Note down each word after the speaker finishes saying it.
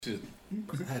Shit.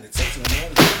 I had to text him, man.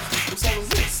 What song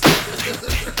was this?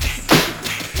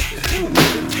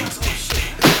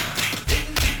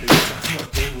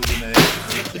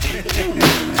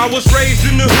 I was raised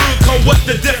in the hood, called what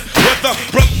the death. Whether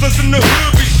brothers in the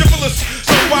hood be chivalrous,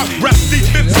 so I rap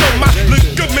defense on my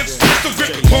ligaments. Just a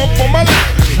grip pump on my lap,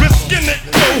 risking it,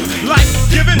 no life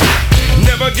giving,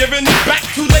 never giving it back.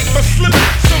 Too late for slipping,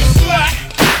 so slack.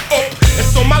 Oh,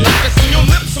 it's on my lap, it's on your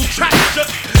lips, some track shut.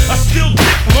 I still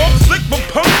dick long, slick but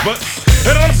punk butts.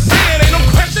 And I'm saying, ain't no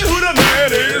question who the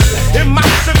man is. In my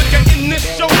civic and in this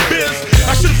showbiz,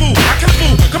 I should fool, I can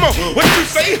fool. Come on, what you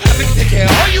say? I think take care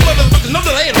of all you motherfuckers. No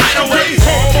delay, right away.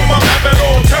 Palm on my lap at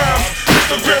all times.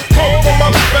 Mr. Grip palm on my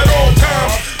lap at all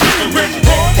times. Mr. Grip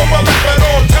palm on my lap at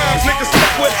all times. Niggas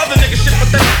fuck with other niggas shit,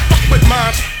 but they don't fuck with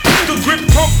mine. Mr. Grip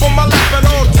pump on my lap at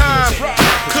all times.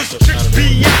 Cause tricks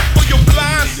be out for your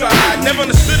blind side. Never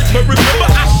understood it, but remember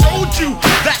I showed you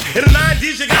that in the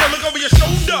 90s you gotta look over your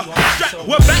shoulder. Strap,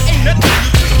 well back ain't nothing,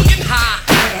 you just looking high.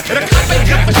 And a cop ain't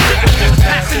good for shit, just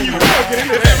passing you.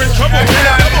 If you're in trouble,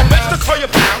 double best to call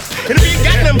your pals. And if you ain't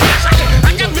got them bitch,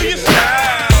 I got million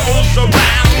styles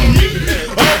around me.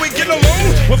 Are we getting along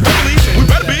with police? We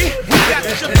better be. We got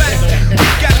your back, we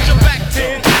got your back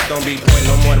 10. Don't be pointing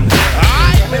no more than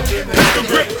alright. Mr.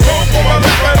 Grip pump on my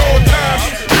lap at all times.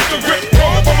 Mr. Grip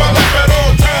pump on my lap at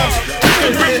all times.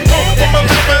 Mr. Grip pump on my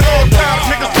lap at all times.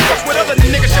 Niggas fuck with other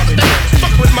niggas, shit, but they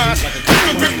fuck with mine.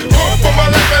 Mr. Grip pump on my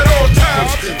lap at all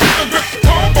times. Mr. Grip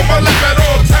pump on my lap at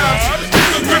all times.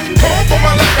 Mr. Grip pump on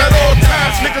my lap at all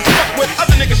times. Niggas fuck with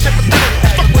other niggas, shit, but they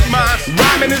don't fuck with mine.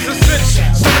 Rhyming is a cinch.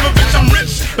 Son of a bitch, I'm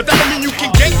rich, but that don't mean you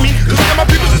can gank me. Cause all of my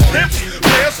people's is pimps,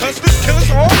 players, hustlers,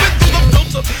 killers, all been through the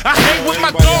filter. I hang with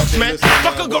my dogs, man.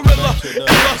 Fuck a gorilla,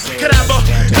 illa, cadaver,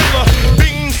 illa,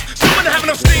 beans. Someone having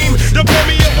no steam. Don't blow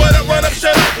me up, what I run up,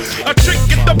 shut up. A trick,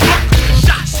 get the buck,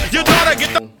 shots. Your daughter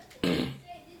get the.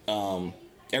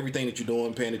 Everything that you're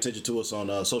doing, paying attention to us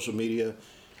on social media.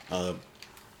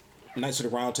 Nights at the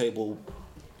Round Table.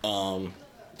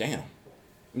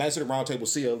 Nights at the Round Table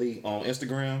CLE on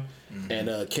Instagram and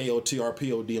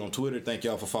KOTRPOD on Twitter. Thank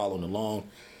y'all for following along.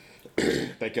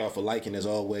 Thank y'all for liking as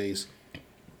always.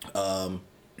 We're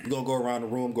gonna go around the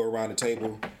room, go around the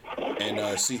table,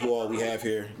 and see who all we have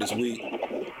here this week.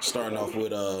 Starting off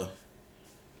with the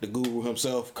guru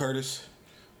himself, Curtis.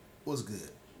 What's good?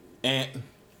 Ant.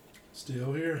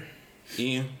 Still here.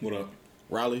 Ian. What up?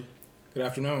 Riley. Good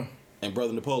afternoon. And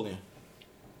Brother Napoleon.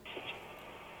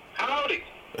 Howdy.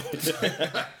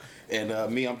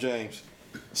 And me, I'm James.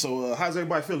 So how's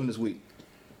everybody feeling this week?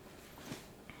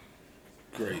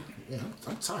 Great. Yeah,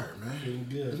 I'm tired, man. Feeling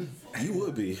good. You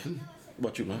would be. What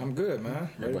about you, man? I'm good, man.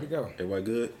 Ready to go. Everybody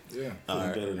good? Yeah. Feeling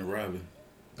better than Robin.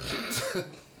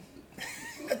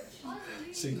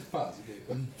 See the positive.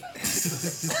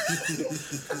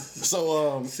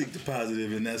 So Seek the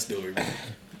positive in that story.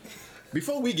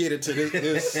 before we get into this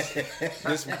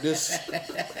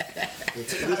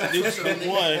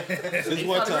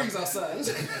one topic, outside.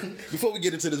 before we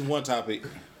get into this one topic,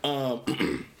 I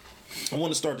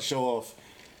want to start the show off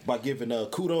by giving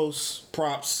kudos,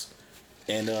 props,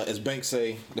 and as Banks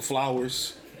say, the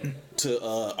flowers to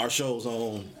our show's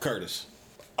own Curtis.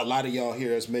 A lot of y'all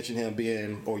here has mentioned him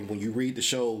being, or when you read the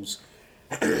show's,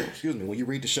 excuse me, when you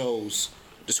read the show's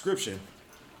description,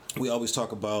 we always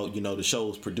talk about, the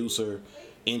show's producer,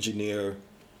 engineer.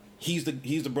 He's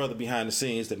the brother behind the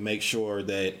scenes that makes sure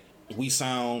that we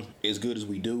sound as good as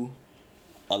we do.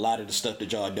 A lot of the stuff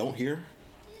that y'all don't hear,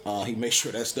 he makes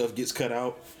sure that stuff gets cut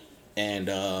out. And,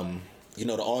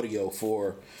 the audio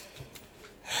for,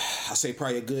 I say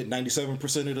probably a good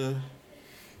 97% of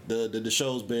the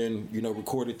show's been,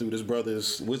 recorded through this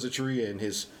brother's wizardry and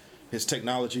his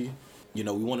technology. We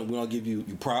want to give you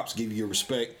props, give you your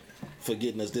respect for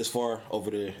getting us this far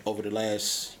over the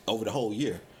whole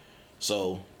year.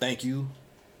 So thank you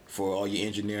for all your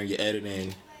engineering, your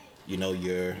editing,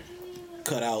 your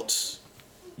cutouts,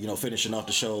 finishing off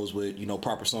the shows with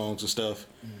proper songs and stuff.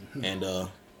 Mm-hmm. And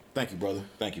thank you, brother.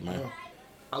 Thank you, man.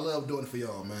 I love doing it for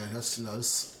y'all, man.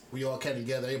 That's we all came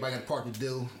together. Everybody got a part to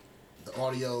do. The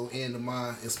audio and the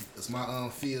mind, it's my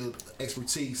field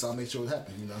expertise, so I'll make sure it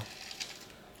happens,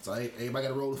 So everybody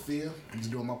got to roll the field. I'm just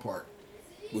doing my part.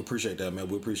 We appreciate that, man.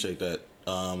 We appreciate that.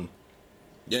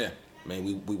 Yeah, man.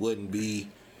 We wouldn't be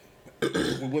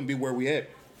where we at,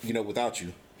 without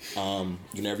you.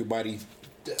 Everybody,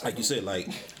 like you said, like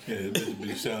Yeah, it would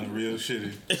be sounding real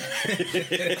shitty.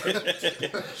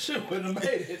 Shit wouldn't have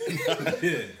made it.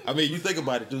 Yeah. I mean, you think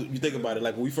about it, dude. You think about it,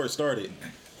 like when we first started,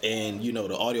 and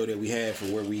the audio that we had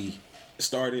from where we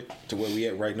started to where we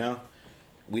at right now,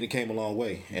 we done came a long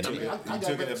way. And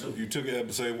You took an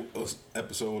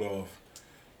episode off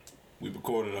We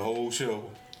recorded a whole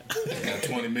show. Got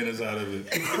 20 minutes out of it.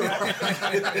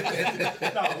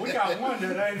 No, we got one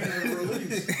that ain't even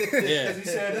released. Yeah. Because he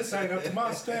said this ain't up to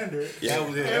my standard. Yeah. That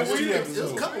was it. And That was we two didn't- It was a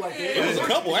episodes. couple like that. It was a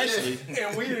couple actually.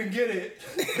 And we didn't get it.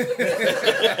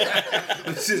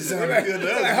 This shit sounded good to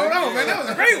Like, us. hold on, man. That was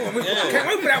a great one. Can't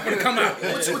wait for that one to come out.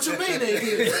 What you mean they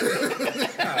did it?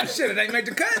 Oh, shit, it ain't make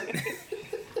the cut.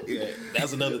 Yeah,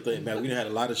 that's another thing, man. We had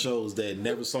a lot of shows that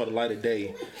never saw the light of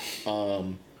day.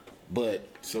 But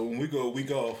So when we go a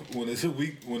week off, when there's a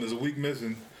week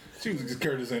missing, she was just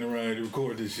Curtis ain't around here to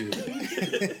record this shit.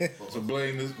 So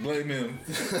blame him.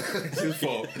 It's his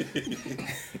fault.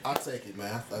 I'll take it,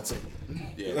 man. I'll take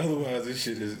it. Otherwise, this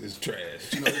shit is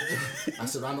trash. I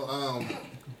said, I know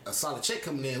a solid check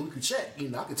coming in. We could check. You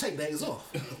know, I can take days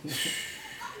off.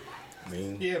 I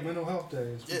mean, Yeah, mental health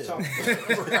days. We Yeah. talked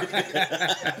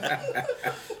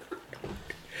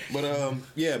but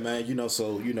yeah, man. You know,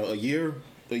 so a year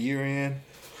in,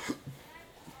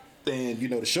 and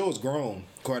the show has grown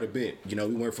quite a bit. We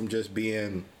went from just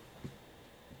being,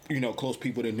 close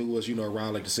people that knew us,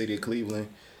 around like the city of Cleveland,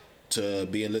 to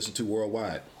being listened to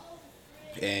worldwide.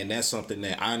 And that's something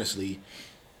that honestly,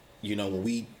 when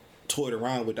we toyed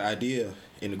around with the idea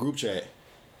in the group chat,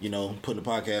 putting the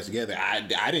podcast together, I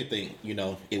didn't think,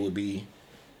 it would be,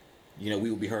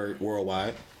 we would be heard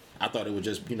worldwide. I thought it was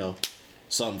just,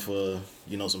 something for,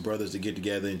 some brothers to get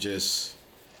together and just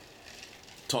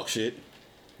talk shit,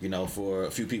 for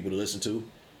a few people to listen to.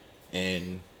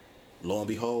 And lo and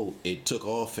behold, it took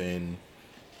off, and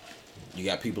you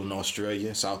got people in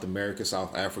Australia, South America,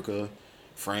 South Africa,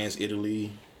 France,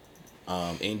 Italy,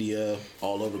 India,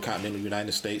 all over the continental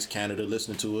United States, Canada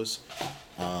listening to us.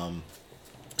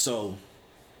 So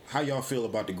how y'all feel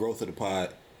about the growth of the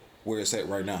pod, where it's at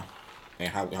right now, and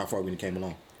how far we came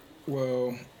along?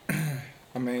 Well,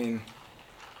 I mean,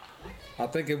 I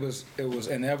think it was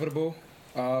inevitable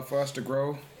for us to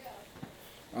grow.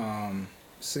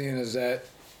 Seeing as that,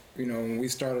 when we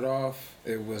started off,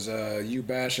 it was you,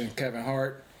 Bash, and Kevin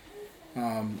Hart,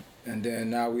 and then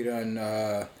now we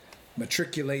done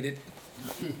matriculated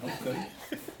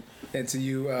into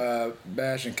you,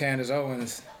 Bash, and Candace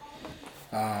Owens.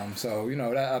 So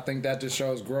that, I think that just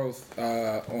shows growth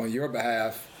on your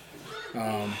behalf.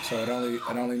 So it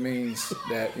only means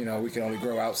that we can only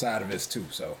grow outside of this too.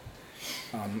 So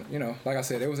like I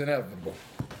said, it was inevitable.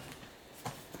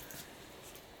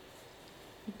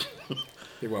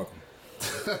 You're welcome.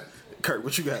 Kurt,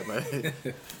 what you got, man?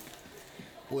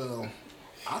 Well,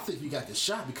 I think you got the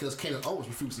shot because Candace Owens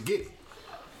refused to get it.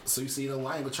 So you see, I ain't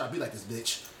gonna try to be like this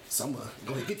bitch. So I'm gonna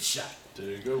go ahead and get the shot.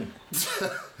 There you go.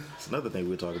 It's another thing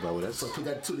we'll talk about with us. So put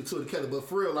that two together. But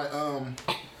for real, like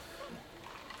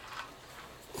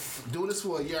doing this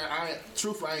for a year,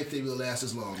 truthfully, I ain't think we'll last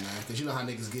this long, man. Because you know how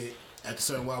niggas get at a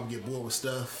certain while we get bored with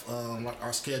stuff. Like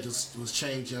our schedules was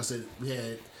changing. I said we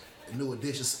had new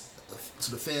additions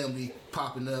to the family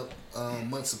popping up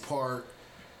months apart.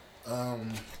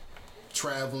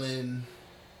 Traveling.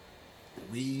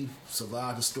 We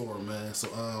survived the storm, man. So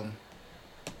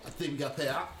I think we got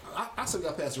past. I still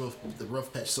got past the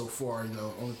rough patch so far.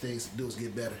 Only things to do is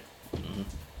get better.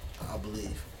 I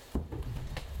believe.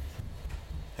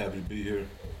 Happy to be here.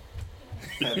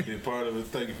 Happy to be a part of it.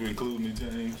 Thank you for including me,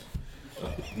 James.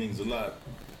 It means a lot.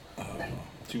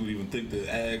 You would even think to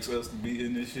ask us to be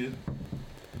in this shit?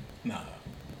 Nah.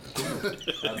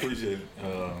 I appreciate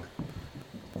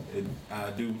it.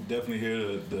 I do definitely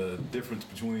hear the difference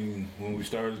between when we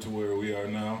started to where we are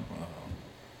now.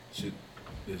 Shit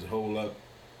is a whole lot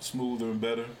smoother and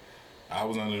better. I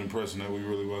was under the impression that we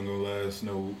really wasn't gonna last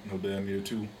no damn year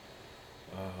two.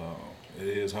 It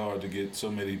is hard to get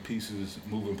so many pieces,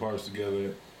 moving parts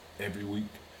together every week.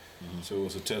 Mm-hmm. So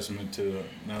it's a testament to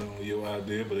not only your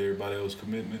idea, but everybody else's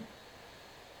commitment.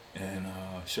 And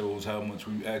shows how much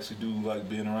we actually do like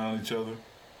being around each other.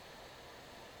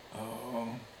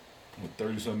 With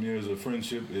 30-something years of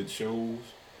friendship, it shows.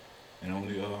 And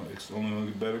it's only gonna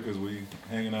get better because we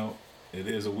hanging out. It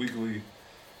is a weekly,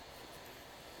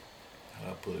 how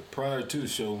I put it, prior to the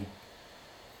show,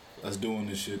 us doing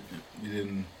this shit,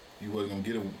 you wasn't gonna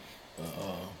get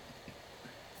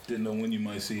didn't know when you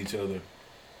might see each other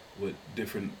with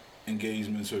different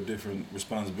engagements or different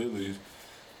responsibilities.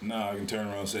 Now I can turn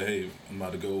around and say, hey, I'm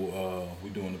about to go, we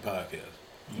doing the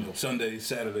podcast. Sunday,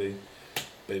 Saturday,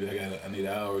 baby, I need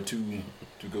an hour or two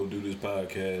to go do this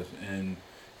podcast, and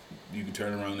you can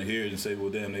turn around and hear it and say, well,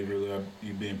 damn, they really are,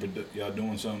 y'all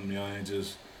doing something. Y'all ain't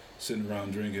just sitting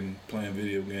around drinking, playing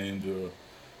video games, or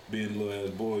being little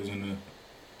ass boys in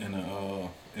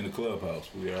the clubhouse.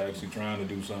 We are actually trying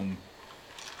to do something,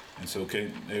 and so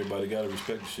everybody gotta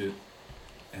respect the shit,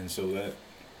 and so that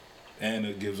and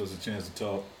it gives us a chance to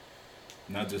talk,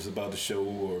 not just about the show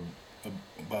or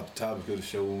about the topic of the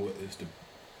show. It's the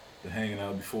hanging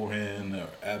out beforehand or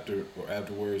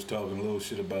afterwards, talking a little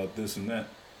shit about this and that.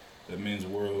 That means the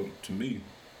world to me,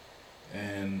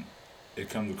 and it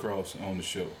comes across on the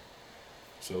show.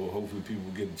 So hopefully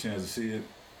people get the chance to see it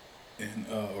and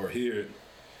or hear it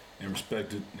and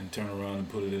respect it and turn around and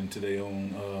put it into their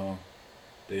own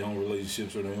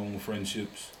relationships or their own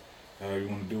friendships, however you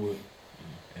want to do it.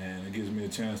 And it gives me a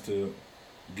chance to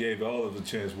give all of the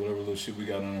chance, whatever little shit we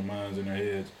got on our minds and our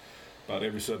heads about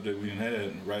every subject we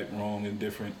had, right, wrong, and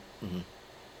different.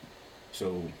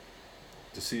 So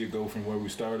to see it go from where we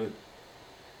started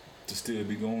to still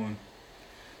be going,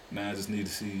 now I just need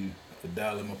to see a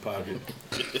dollar in my pocket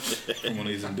from one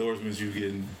of these endorsements you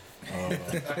getting.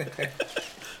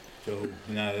 So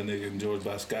now that nigga endorsed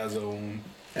by Sky Zone.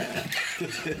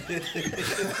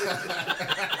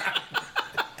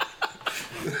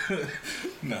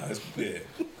 Nah, it's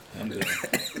I'm done.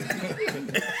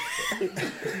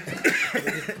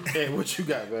 Hey, what you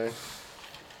got, man?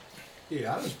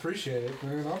 Yeah, I just appreciate it,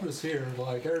 man. I'm just here.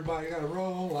 Like, everybody got a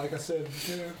role. Like I said,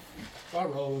 yeah, my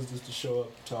role is just to show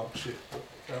up, talk shit,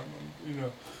 you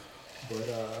know. But,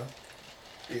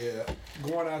 yeah,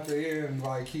 going out the end,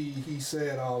 like, he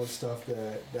said all the stuff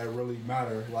that really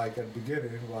mattered, like, at the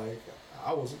beginning. Like,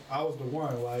 I was the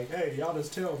one, like, hey, y'all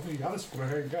just tell me. I just want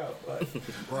to hang out. Like,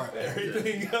 Right.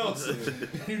 everything else,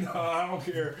 you know, I don't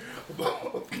care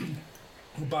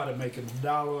about it making a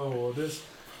dollar or this.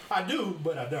 I do,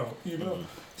 but I don't, you know?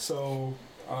 So,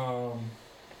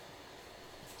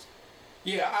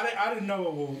 yeah, I didn't know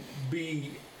it would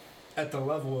be at the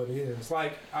level it is.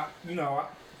 Like,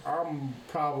 I'm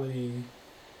probably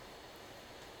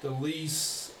the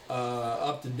least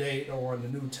up to date on the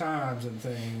new times and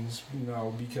things, you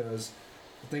know, because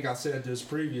I think I said this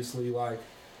previously, like,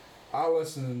 I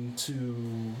listen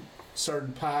to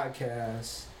certain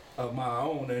podcasts of my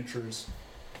own interest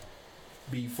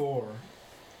before.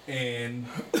 And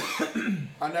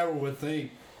I never would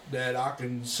think that I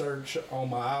can search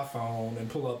on my iPhone and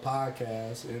pull up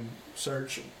podcasts and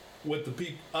search with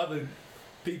the other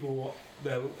people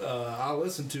that I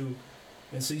listen to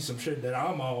and see some shit that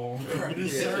I'm on. And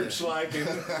just search like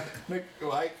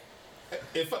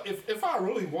if I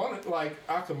really wanted, like,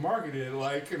 I could market it,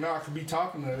 like, and I could be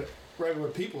talking to regular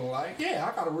people like,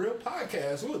 yeah, I got a real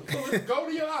podcast. Look, go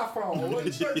to your iPhone.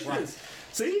 Look, search this.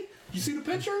 See? You see the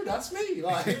picture? That's me.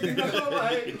 Like, you know,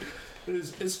 like,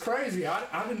 it's crazy.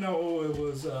 I didn't know it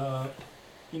was,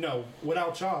 you know,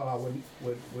 without y'all, I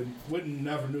wouldn't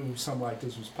never knew something like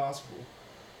this was possible.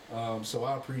 So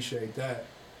I appreciate that.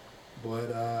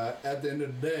 But at the end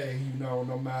of the day, you know,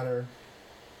 no matter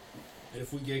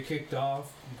if we get kicked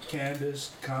off,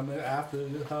 Candace coming after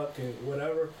Huck and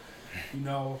whatever, you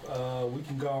know, we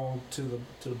can go to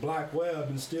the black web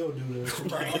and still do this.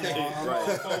 I'm all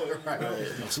for it, you know?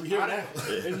 So we hear that.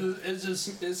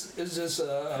 It's just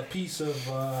a piece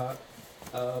of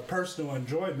personal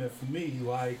enjoyment for me.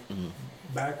 Like,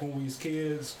 back when we was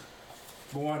kids,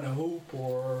 going to hoop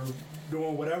or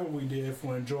doing whatever we did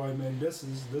for enjoyment. This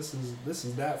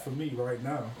is that for me right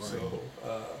now. Right. So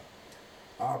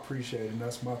I appreciate it. And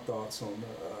that's my thoughts on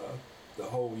the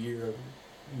whole year.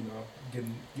 You know,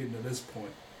 getting to this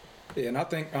point. Yeah, and I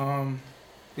think,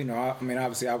 you know, I mean,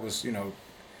 obviously I was, you know,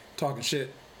 talking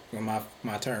shit when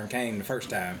my turn came the first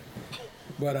time,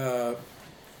 but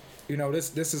you know,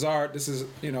 this is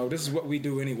you know, this is what we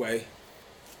do anyway.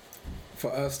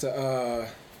 For us to,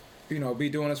 you know, be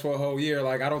doing this for a whole year,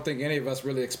 like, I don't think any of us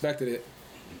really expected it.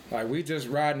 Like, we just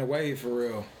riding the wave for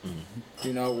real.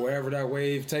 You know, wherever that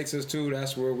wave takes us to,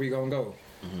 that's where we gonna go.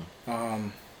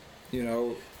 You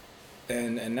know.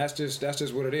 And that's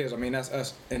just what it is. I mean, that's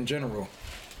us in general.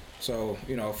 So,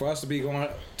 you know, for us to be going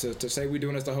to say we're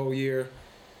doing this the whole year,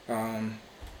 I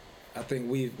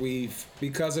think we've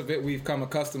because of it, we've come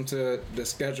accustomed to the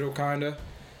schedule kinda.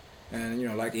 And, you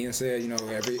know, like Ian said, you know,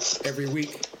 every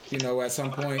week, you know, at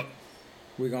some point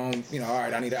we're gonna, you know, all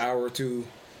right, I need an hour or two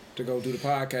to go do the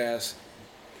podcast.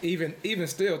 Even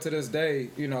still to this day,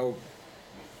 you know,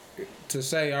 to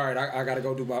say, all right, I gotta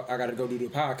go do the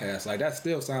podcast, like, that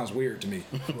still sounds weird to me.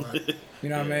 Right. You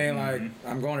know what I mean? Like,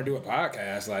 I'm going to do a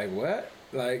podcast. Like, what?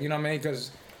 Like, you know what I mean?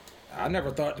 Because I never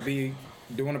thought to be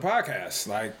doing a podcast.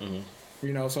 Like,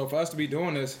 you know, so for us to be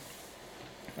doing this,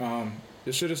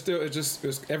 this shit is still.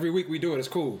 It's every week we do it. It's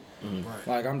cool. Right.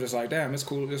 Like, I'm just like, damn, it's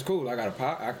cool. It's cool. I got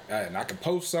and I can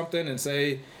post something and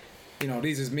say, you know,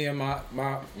 these is me and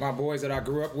my boys that I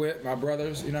grew up with, my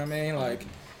brothers. You know what I mean? Like.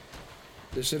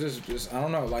 This shit is just, I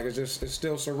don't know, like, it's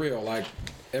still surreal. Like,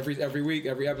 every week,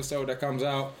 every episode that comes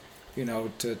out, you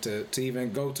know, to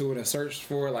even go to it and search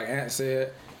for it, like Ant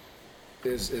said,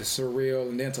 is surreal.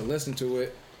 And then to listen to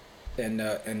it and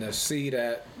to see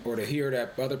that or to hear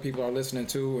that other people are listening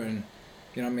to, and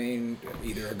you know what I mean,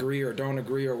 either agree or don't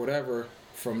agree or whatever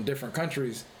from different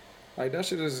countries, like that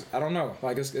shit is, I don't know,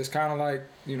 like it's kind of like,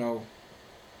 you know,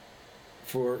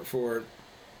 for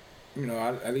you know,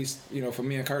 at least, you know, for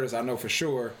me and Curtis, I know for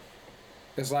sure,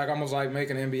 it's like almost like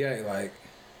making an NBA, like,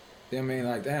 you know what I mean,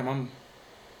 like damn,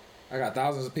 I got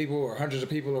thousands of people or hundreds of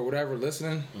people or whatever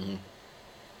listening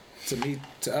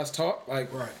to us talk,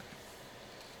 like Right.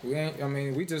 we ain't, I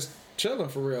mean, we just chilling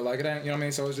for real, like it ain't, you know what I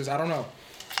mean, so it's just, I don't know,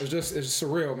 it's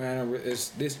surreal, man. It's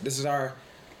this is our,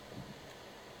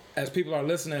 as people are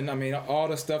listening, I mean, all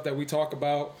the stuff that we talk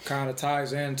about kind of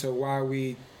ties into why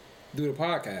we do the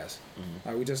podcast.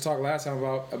 Like we just talked last time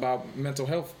about mental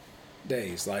health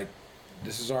days. Like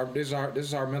this is our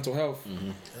mental health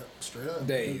Yep, straight up.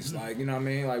 days. Like, you know what I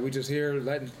mean? Like we just here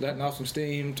letting off some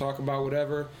steam, talk about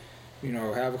whatever, you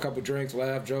know, have a couple drinks,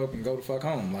 laugh, joke, and go the fuck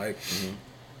home. Like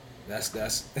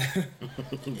that's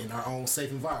In our own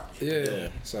safe environment. yeah.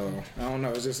 So I don't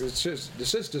know. It's just the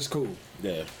shit's just cool.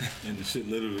 Yeah. And the shit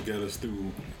literally got us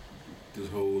through this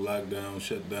whole lockdown,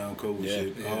 shutdown, COVID Yeah.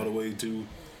 shit, all the way to,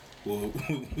 well,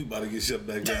 we about to get shut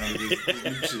back down to this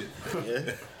new shit.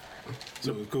 Yeah.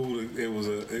 So it's cool. It was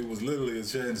literally a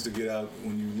chance to get out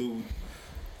when you lose.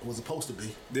 It was supposed to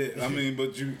be. Yeah, I mean,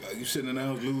 but you sitting in the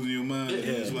house losing your mind. And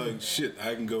Yeah. it's like, shit,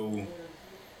 I can go.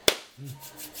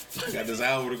 Got this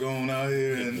hour to go on out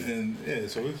here, and yeah,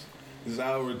 so it's this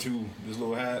hour or two, this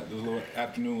little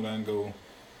afternoon I can go.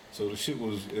 So the shit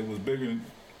was bigger.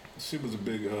 Shit was a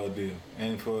big deal,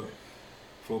 and for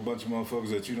a bunch of motherfuckers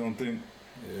that you don't think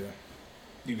Yeah.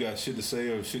 you got shit to say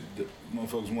or shit that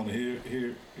motherfuckers want to hear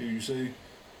you say,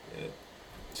 yeah,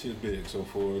 shit's big. So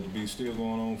for it to be still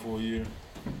going on for a year,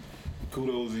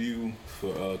 kudos to you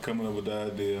for coming up with the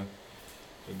idea.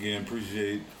 Again,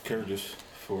 appreciate Curtis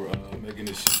for making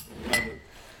this shit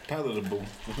palatable.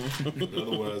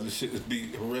 Otherwise, this shit would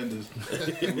be horrendous.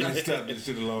 We would stop this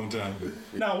shit a long time ago.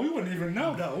 No, we wouldn't even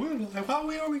know though. We were like, why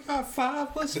we only got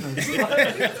 5 listeners? And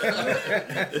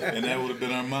that would have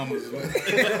been our mamas.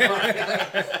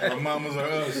 Our mamas are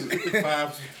us.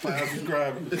 5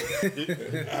 subscribers.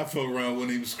 I fuck around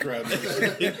wouldn't even subscribe to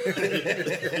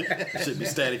this. Should be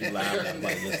static and loud. I'm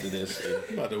like, listen to this.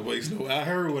 About to waste no. I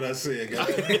heard what I said, guys.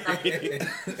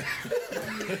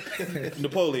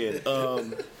 Napoleon,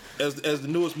 as the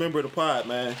newest member of the pod,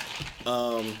 man,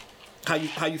 how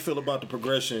you feel about the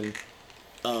progression?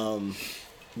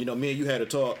 You know, me and you had a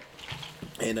talk,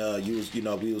 and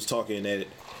we was talking at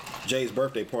Jay's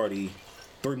birthday party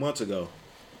 3 months ago,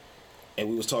 and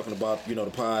we was talking about, you know,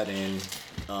 the pod, and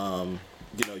you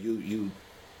know, you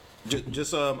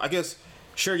just I guess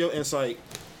share your insight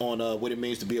on what it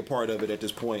means to be a part of it at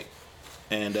this point,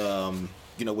 and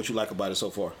you know, what you like about it so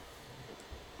far.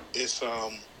 It's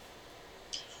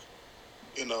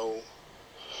you know,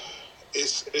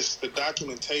 it's the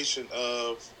documentation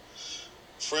of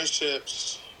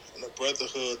friendships and a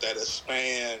brotherhood that has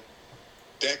spanned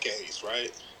decades,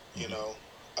 right? You know,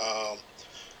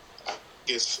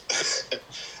 it's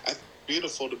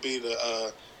beautiful to be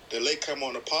the latecomer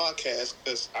on the podcast,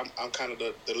 because I'm kind of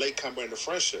the latecomer in the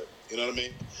friendship. You know what I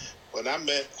mean? When I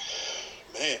met,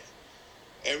 man,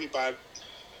 everybody,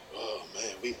 oh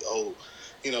man, we old.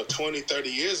 You know, 20, 30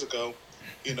 years ago,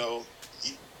 you know,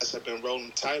 you guys have been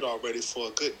rolling tight already for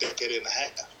a good decade and a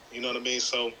half. You know what I mean?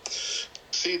 So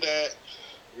see that,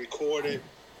 record it,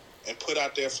 and put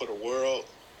out there for the world.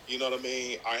 You know what I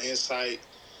mean? Our insight,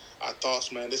 our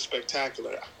thoughts, man, it's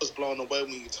spectacular. I was blown away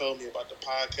when you told me about the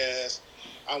podcast.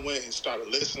 I went and started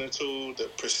listening to the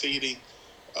preceding,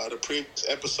 the previous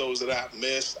episodes that I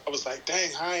missed. I was like, dang,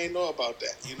 I ain't know about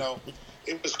that. You know,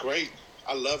 it was great.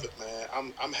 I love it,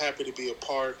 man. I'm happy to be a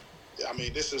part. I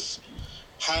mean, this is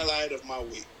highlight of my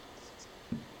week.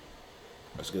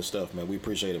 That's good stuff, man. We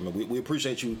appreciate it, man. We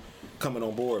appreciate you coming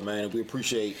on board, man. And we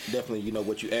appreciate definitely, you know,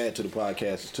 what you add to the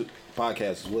podcast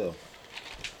as well.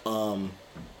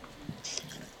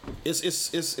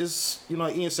 It's you know,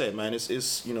 like Ian said, man,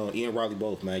 it's you know, Ian Riley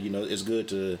both, man. You know, it's good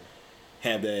to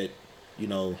have that, you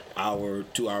know, hour,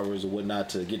 2 hours or whatnot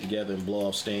to get together and blow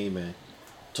off steam and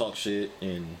talk shit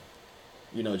and,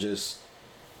 you know, just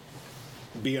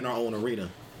be in our own arena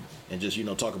and just, you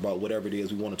know, talk about whatever it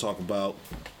is we want to talk about,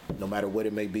 no matter what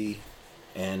it may be.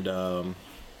 And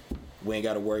we ain't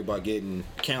got to worry about getting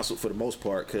canceled for the most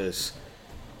part, because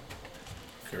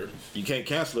you can't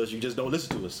cancel us, you just don't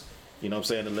listen to us. You know what I'm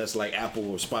saying? Unless like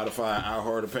Apple or Spotify,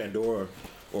 iHeart or Pandora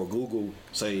or Google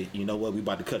say, you know what, we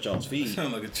about to cut y'all's feed.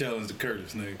 Sound like a challenge to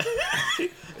Curtis, nigga.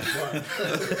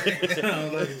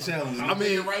 Sound like a challenge. I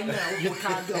mean, right now, what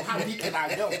can I go? How deep can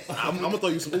I go? I'm gonna throw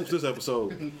you some oops this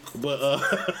episode, but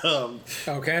Oh,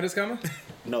 Candace coming?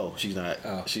 no, she's not.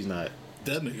 Oh. She's not.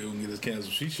 That nigga gonna get us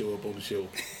canceled. She show up on the show.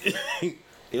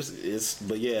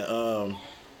 But yeah,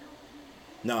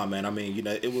 nah, man. I mean, you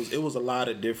know, it was a lot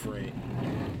of different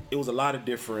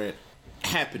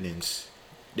happenings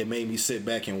that made me sit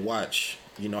back and watch,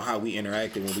 you know, how we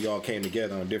interacted when we all came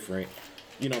together on different,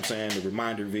 you know what I'm saying, the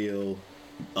Reminderville,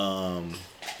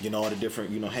 you know, all the different,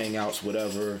 you know, hangouts,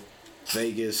 whatever,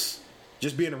 Vegas,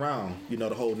 just being around, you know,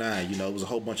 the whole nine. You know, it was a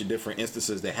whole bunch of different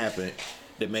instances that happened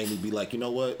that made me be like, you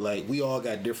know what, like, we all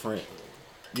got different,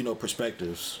 you know,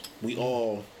 perspectives. We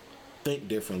all think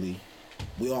differently.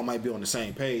 We all might be on the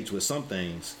same page with some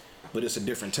things, but it's a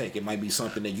different take. It might be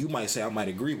something that you might say I might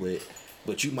agree with,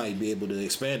 but you might be able to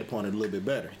expand upon it a little bit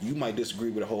better. You might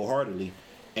disagree with it wholeheartedly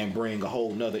and bring a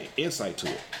whole nother insight to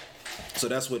it. So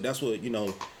that's what, you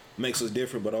know, makes us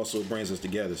different, but also brings us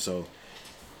together. So,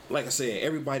 like I said,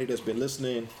 everybody that's been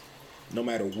listening, no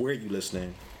matter where you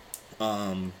listening,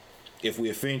 if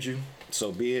we offend you,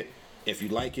 so be it. If you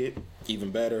like it, even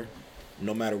better.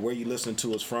 No matter where you listen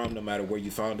to us from, no matter where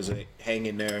you found us at, hang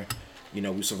in there. You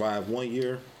know, we survived 1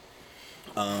 year.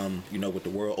 You know, with the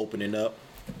world opening up,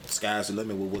 sky's the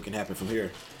limit with what can happen from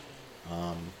here.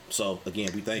 So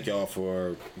again, we thank y'all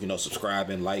for, you know,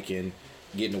 subscribing, liking,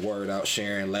 getting the word out,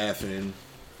 sharing, laughing,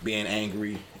 being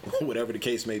angry, whatever the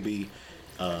case may be.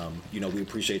 You know, we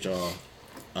appreciate y'all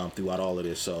throughout all of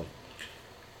this. So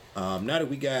now that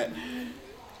we got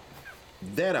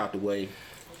that out the way,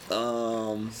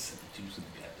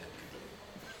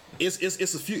 it's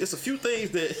a few things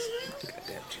that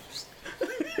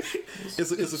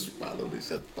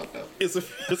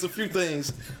it's a few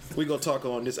things we gonna talk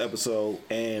on this episode.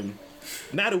 And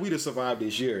now that we done survived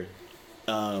this year,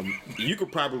 you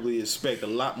could probably expect a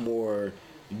lot more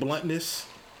bluntness.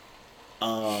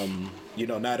 You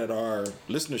know, now that our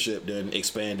listenership done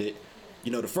expanded,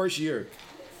 you know, the first year,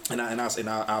 and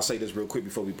I'll say this real quick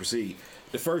before we proceed.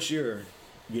 The first year,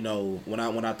 you know, when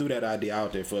I threw that idea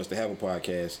out there for us to have a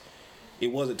podcast,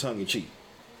 it wasn't tongue in cheek.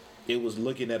 It was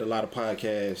looking at a lot of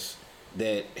podcasts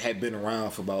that had been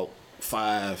around for about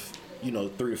 3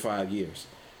 to 5 years.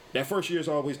 That first year is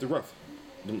always the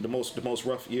most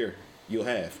rough year you'll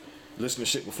have.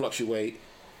 Listenership will fluctuate.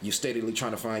 You're steadily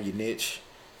trying to find your niche.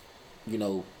 You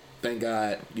know, thank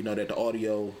God, you know, that the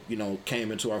audio, you know,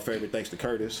 came into our favor thanks to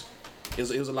Curtis. It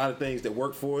was a lot of things that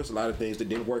worked for us, a lot of things that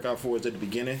didn't work out for us at the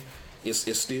beginning.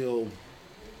 It's still,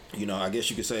 you know, I guess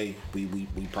you could say we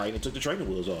probably took the training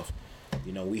wheels off.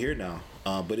 You know, we here now,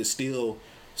 but it's still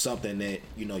something that,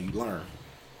 you know, you learn.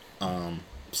 We're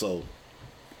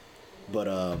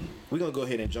gonna go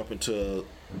ahead and jump into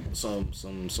some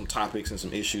topics and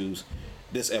some issues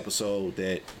this episode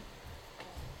that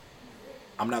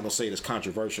I'm not gonna say it's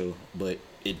controversial, but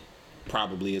it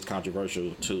probably is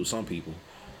controversial to some people.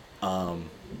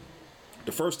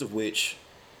 The first of which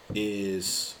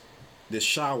is this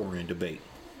showering debate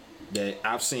that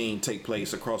I've seen take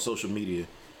place across social media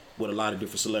with a lot of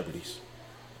different celebrities.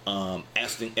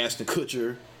 Ashton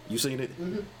Kutcher, you seen it?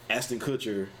 Mm-hmm. Ashton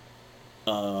Kutcher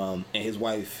and his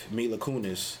wife Mila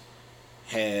Kunis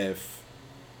have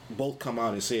both come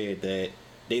out and said that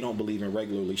they don't believe in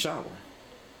regularly showering.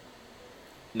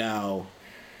 Now,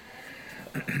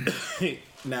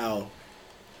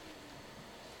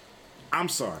 I'm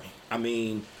sorry. I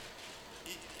mean,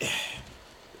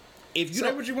 if you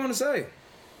say what you want to say.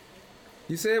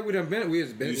 You said it's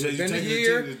been a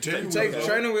year. Take the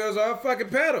training wheels off, fucking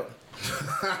pedal.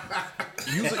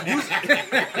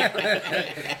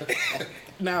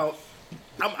 Now,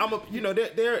 I'm a, you know,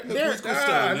 they're no,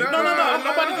 I'm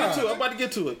about to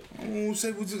get to it.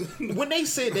 When they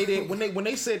said they didn't, when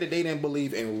they said that they didn't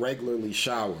believe in regularly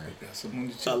showering,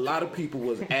 a lot of people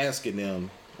was asking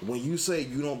them, when you say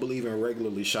you don't believe in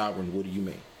regularly showering, what do you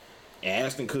mean? And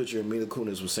Ashton Kutcher and Mila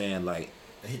Kunis was saying, like,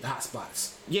 they hit the hot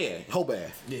spots. Yeah, whole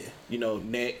bath. Yeah. You know,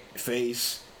 neck,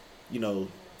 face, you know,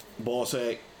 ball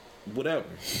sack, whatever.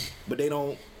 But they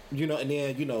don't, you know, and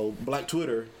then, you know, Black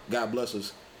Twitter, God bless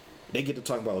us, they get to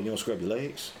talk about, you don't scrub your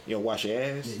legs, you don't wash your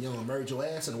ass. Yeah, you don't immerse your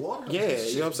ass in the water. Yeah,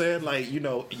 you know what I'm saying? Like, you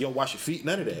know, you don't wash your feet,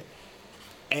 none of that.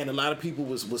 And a lot of people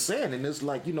was saying, and it's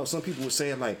like, you know, some people were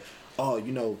saying, like, oh,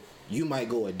 you know, you might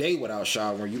go a day without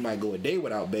showering, you might go a day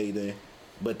without bathing,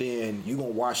 but then you gonna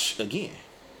wash again.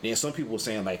 Then some people were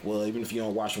saying, like, well, even if you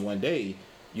don't wash in one day,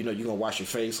 you know, you're gonna wash your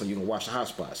face or you're gonna wash the hot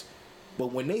spots.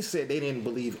 But when they said they didn't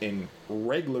believe in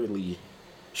regularly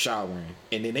showering,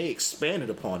 and then they expanded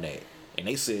upon that, and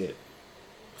they said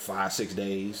 5-6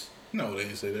 days. No, they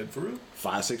didn't say that for real.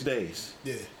 5-6 days.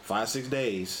 Yeah. 5-6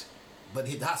 days. But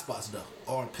hit the hot spots though.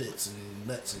 Armpits and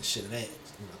nuts and shit and ass.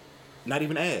 You know. Not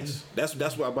even ass. That's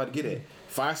what I'm about to get at.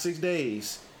 5-6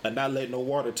 days and not letting no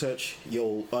water touch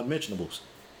your unmentionables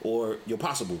or your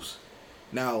possibles.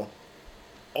 Now,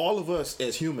 all of us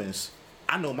as humans,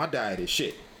 I know my diet is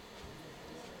shit.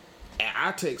 And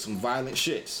I take some violent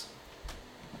shits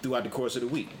throughout the course of the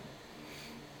week.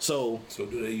 So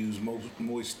do they use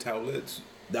moist towelettes?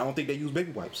 I don't think they use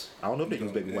baby wipes. I don't know if they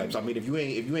use baby wipes. I mean, if you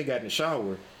ain't got in the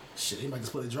shower, shit, he might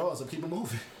just put the drawers up, keep it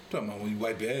moving. Talking about when you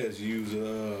wipe your ass, you use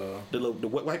the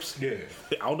wet wipes. Yeah.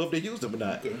 I don't know if they use them or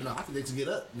not. Okay. No, I think they just get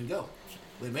up and go.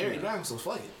 We're married now, so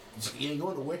fuck it. You ain't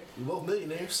going nowhere. We both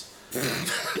millionaires.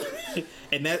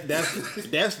 And that's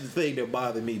the thing that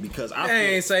bothered me because I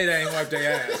They ain't say they ain't wipe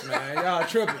their ass, man. Y'all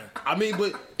tripping. I mean,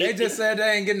 but They just said they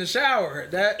ain't getting the shower.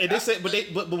 and they said, but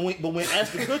when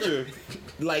Ashton Kutcher,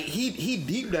 like he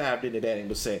deep dived into that and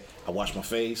was said, I wash my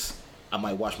face, I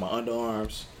might wash my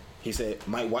underarms. He said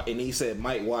might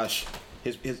wash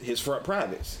his front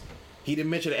privates. He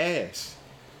didn't mention the ass.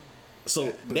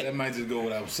 So that might just go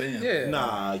without saying. Yeah.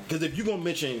 nah, because if you gonna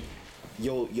mention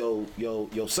your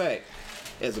sack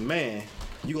as a man,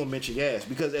 you gonna mention your ass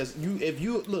because if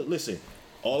you listen,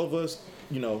 all of us,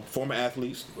 former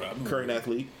athletes, current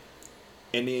athlete,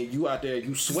 and then you out there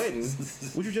you sweating.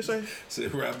 What'd you just say?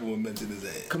 Said rapper would mention his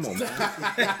ass. Come on, man.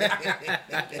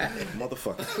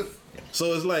 Motherfucker.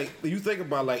 So it's like you think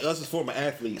about like us as former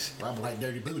athletes. Robin like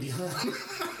dirty booty, huh?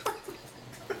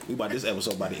 We about this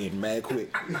episode about to end mad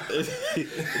quick. Robin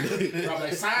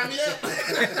like, sign me up.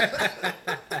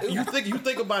 You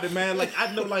think about it, man. Like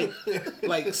I know,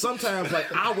 like sometimes,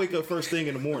 like I wake up first thing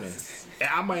in the morning, and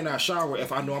I might not shower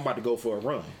if I know I'm about to go for a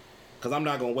run, cause I'm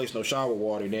not gonna waste no shower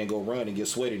water and then go run and get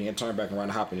sweaty and then turn back around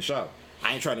and hop in the shower.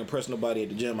 I ain't trying to impress nobody at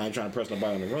the gym. I ain't trying to impress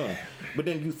nobody on the run. But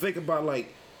then you think about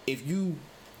like if you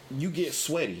get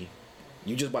sweaty,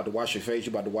 you just about to wash your face,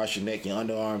 you about to wash your neck, your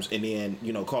underarms, and then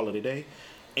call it a day.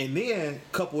 And then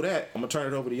couple that, I'm gonna turn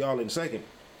it over to y'all in a second.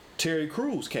 Terry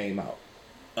Crews came out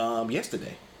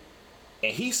yesterday,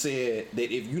 and he said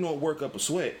that if you don't work up a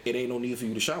sweat, it ain't no need for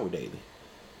you to shower daily.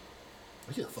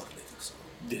 You're a fucking nigga, so.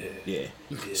 Yeah.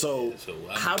 So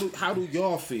how do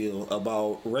y'all feel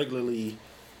about regularly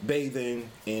bathing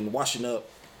and washing up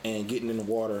and getting in the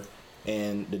water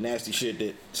and the nasty shit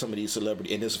that some of these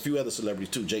celebrities, and there's a few other celebrities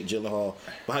too, Jake Gyllenhaal.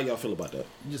 But how y'all feel about that?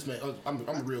 You just I'm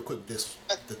real quick with this.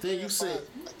 The thing you said.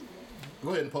 Go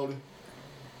ahead, Napoleon.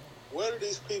 Where do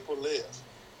these people live?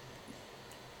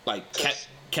 Like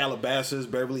Calabasas,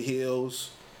 Beverly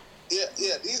Hills. Yeah,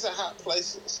 these are hot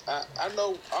places. I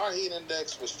know our heat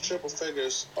index was triple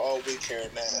figures all week here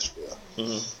in Nashville.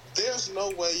 Mm-hmm. There's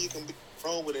no way you can be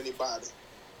thrown with anybody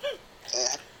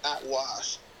and not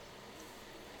wash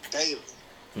daily.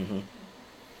 Mm-hmm.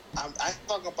 I'm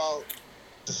talking about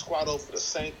the squat over the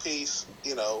sink piece.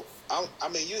 You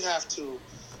have to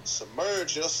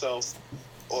submerge yourself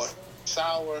or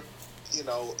shower. And,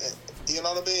 you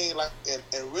know what I mean? Like,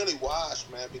 and really wash,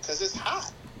 man, because it's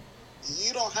hot.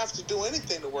 You don't have to do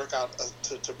anything to work out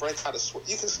to break out of sweat.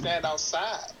 You can stand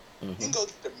outside. Mm-hmm. You can go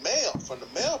get the mail from the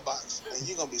mailbox, and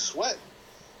you're gonna be sweating.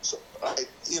 So,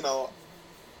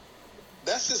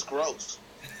 that's just gross.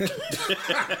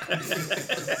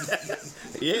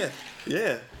 Yeah.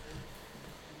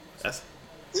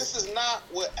 This is not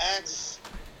what Axe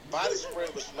body spray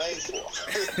was made for.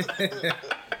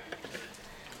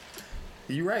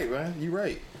 You right, man. You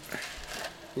right.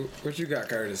 What you got,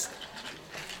 Curtis?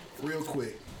 Real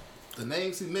quick. The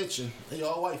names he mentioned, they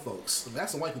all white folks.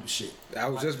 That's some white people shit. I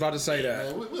was just about to say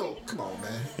that. Man, we don't, come on,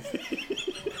 man.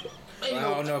 I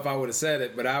don't know if I would have said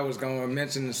it, but I was going to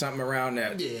mention something around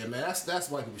that. Yeah, man, that's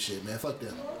white people shit, man. Fuck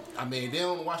them. I mean, they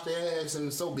don't wash their ass,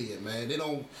 and so be it, man. They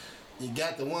don't. You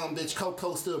got the one bitch,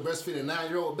 Coco, still breastfeeding a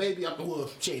 9-year-old baby.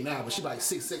 She ain't 9, but she like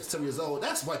 6, 7 years old.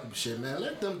 That's white people shit, man.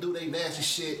 Let them do their nasty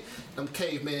shit. Them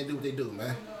cavemen do what they do,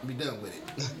 man. Be done with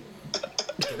it.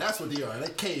 That's what they are. They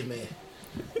caveman.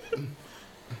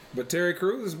 But Terry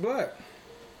Crews is black.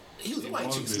 He was a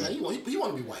white chick, man. He want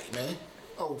to be white, man.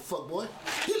 Oh, fuck boy.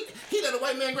 He let a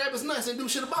white man grab his nuts and do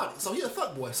shit about it. So he a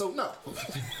fuck boy. So no.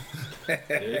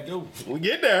 There you go. We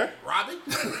get there. Robin.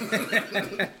 Yeah,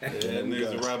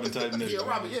 nigga's a Robin type nigga. Yeah,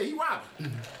 Robin. Yeah, he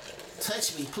Robin.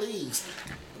 Touch me, please.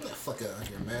 Get the fuck out of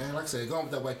here, man. Like I said, go on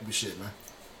with that white people shit, man.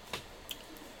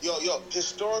 Yo,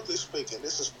 historically speaking,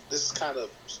 this is kind of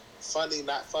funny,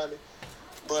 not funny,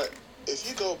 but if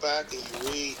you go back and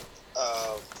you read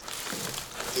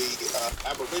the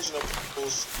Aboriginal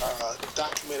people's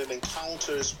documented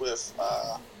encounters with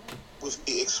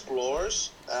the explorers,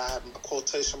 I have my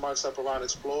quotation marks up around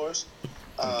explorers,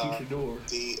 Keep your door.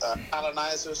 the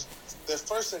colonizers, their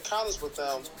first encounters with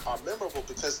them are memorable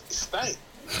because they stink.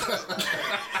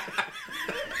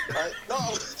 Right? No,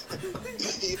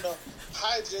 you know,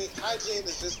 hygiene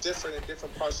is just different in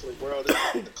different parts of the world. It's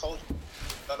part of the culture. You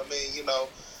know what I mean? You know,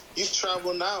 you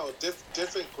travel now,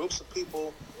 different groups of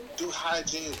people do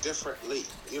hygiene differently.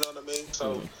 You know what I mean?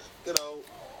 So, you know,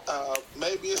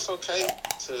 maybe it's okay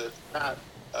to not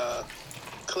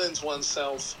cleanse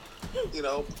oneself. You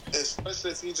know,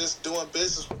 especially if you're just doing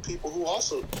business with people who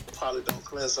also probably don't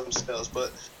cleanse themselves.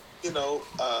 But, you know,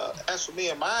 as for me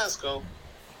and mine go,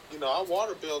 you know, our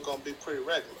water bill gonna be pretty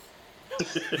regular.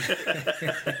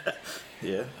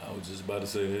 Yeah. I was just about to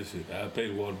say that shit. I pay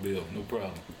the water bill, no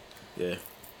problem. Yeah.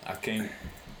 I can't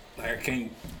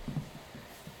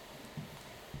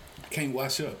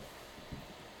wash up.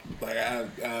 Like I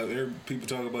hear people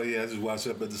talk about, I just wash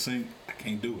up at the sink. I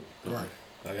can't do it. Right.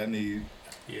 Like I need.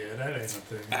 Yeah, that ain't a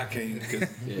thing. I can't.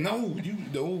 No,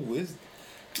 it's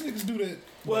niggas do that.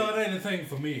 Well, it ain't a thing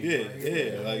for me. Yeah,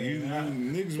 like, like you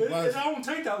niggas It wash. don't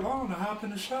take that long to hop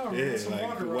in the shower. Yeah, With some like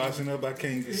water washing up, I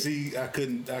can't see. I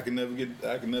can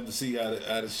never see how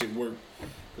the shit work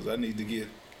because I need to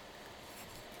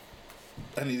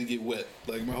get wet.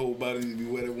 Like my whole body needs to be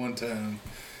wet at one time.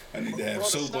 I need to have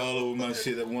soap all over my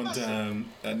shit at one time.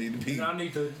 I need to be. And I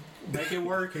need to make it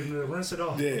work and rinse it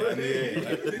off. Yeah. Like,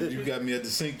 you got me at the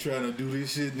sink trying to do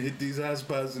this shit and hit these hot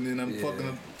spots, and then I'm fucking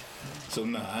up. So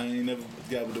nah, I ain't never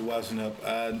got with the washing up.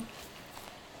 I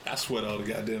sweat all the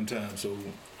goddamn time. So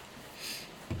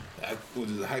what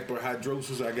is it,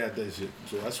 hyperhidrosis? I got that shit.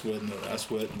 So I sweat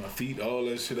my feet, all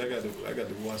that shit. I got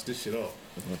to wash this shit off.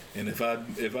 And if I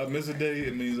miss a day,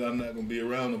 it means I'm not gonna be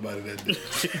around nobody that day.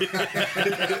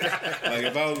 Like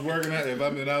if I was working out, if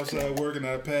I've been outside working,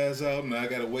 I pass out and I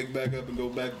gotta wake back up and go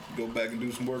back and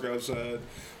do some work outside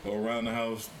or around the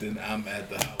house, then I'm at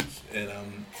the house. And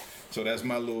so that's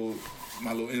my little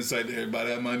insight to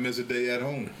everybody. I might miss a day at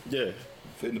home. Yeah.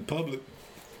 If in the public,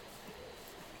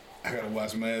 I gotta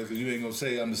wash my ass because you ain't gonna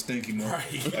say I'm the stinky one.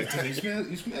 Right. Like, you smell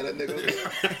that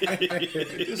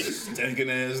nigga? This stinking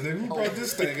ass nigga. Who brought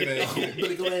this stinking ass shit?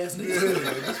 Billy glass nigga.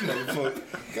 Yeah, this motherfucker.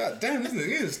 God damn, this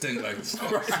nigga is stink like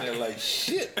smell like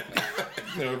shit.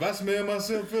 You know, if I smell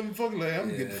myself feeling fucking like I'm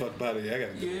getting the fuck out of here. I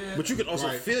gotta go. But you can also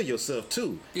feel yourself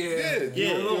too. Yeah. A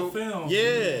little film.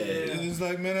 Yeah. And it's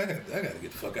like, man, I gotta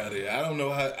get the fuck out of here. I don't know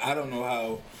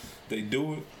how they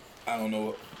do it. I don't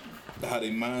know how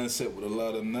they mindset with a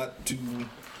lot of them not to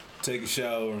take a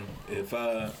shower. If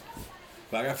I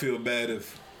feel bad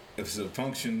if it's a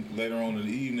function later on in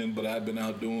the evening, but I've been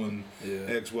out doing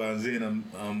X, Y, and Z,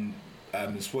 and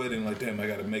I've been sweating like, damn, I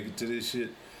gotta make it to this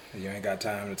shit. You ain't got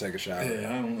time to take a shower.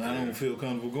 Yeah, I don't feel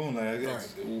comfortable going. Like, I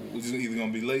guess it's either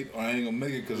gonna be late or I ain't gonna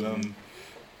make it because I'm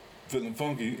feeling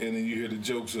funky. And then you hear the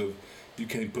jokes of you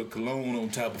can't put cologne on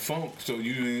top of funk, so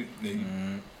you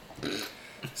ain't.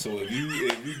 So if you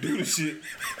do the shit,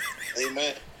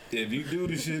 Amen. if you do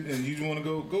the shit and you want to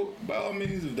go by all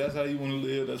means. If that's how you want to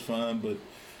live, that's fine. But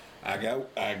I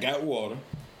got water.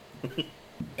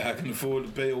 I can afford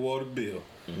to pay a water bill.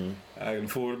 Mm-hmm. I can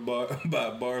afford to buy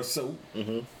a bar of soap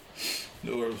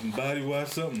or some body wash,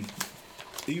 something.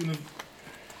 Even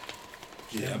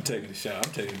if I'm taking a shower.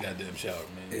 I'm taking a goddamn shower,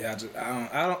 man.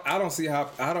 Yeah, I don't see how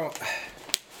I don't.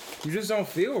 You just don't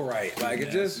feel right. Like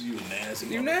it just you nasty.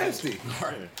 You nasty.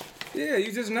 Right. Yeah,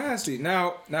 you just nasty.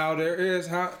 Now there is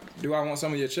how. Do I want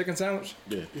some of your chicken sandwich?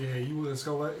 Yeah. Yeah, you was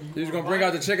gonna. You're just gonna bring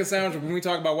out the chicken sandwich when we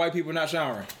talk about white people not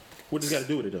showering. What does it got to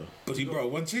do with it though? But he brought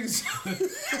one chicken.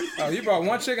 Oh, you brought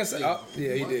one chicken sandwich. Oh,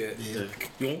 yeah, he did. Yeah.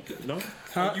 You want no?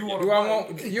 Huh? You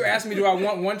You asked me, do I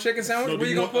want one chicken sandwich? No, Where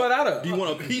you gonna pull it out of? Do you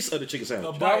want a piece of the chicken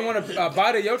sandwich? Do I want a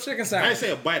bite of your chicken I sandwich? didn't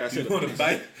say a bite. I said You want to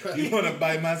bite? You want to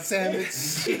bite my sandwich?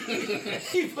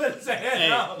 He put his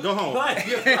hand out. go home. Like,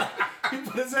 he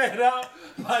put his hand out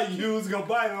like you was gonna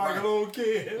bite him like a little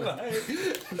kid. Like,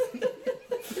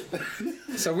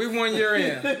 So we 1 year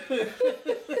in,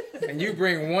 and you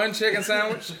bring one chicken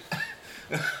sandwich.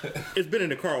 It's been in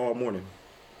the car all morning,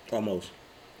 almost.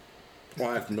 Well,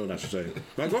 I have to know not to say.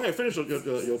 Now go ahead, finish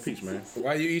your piece, man.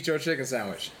 Why you eat your chicken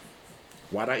sandwich?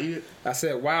 Why'd I eat it? I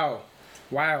said, wow. Oh.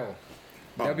 WHILE.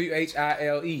 Oh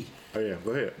yeah,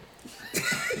 go ahead.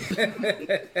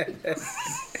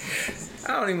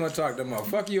 I don't even want to talk no more.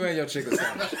 Fuck you and your chicken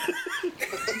sandwich.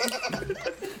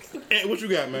 Hey, what you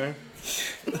got, man?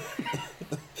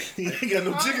 He ain't got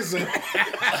no chicken sandwich.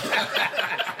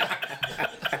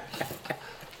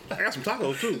 I got some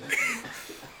tacos too.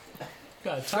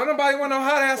 Don't nobody want no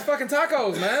hot ass fucking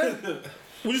tacos, man.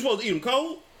 We you supposed to eat them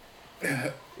cold?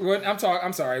 What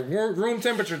I'm sorry. Room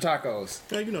temperature tacos.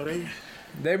 Yeah, you know they.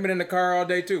 They've been in the car all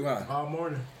day too, huh? all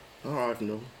morning.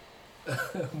 Afternoon.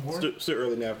 Still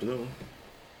early in the afternoon.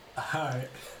 Alright.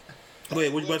 Go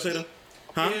ahead, what you about to say though?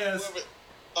 Huh? Yes. Whoever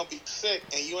gonna be sick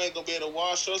and you ain't gonna be able to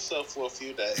wash yourself for a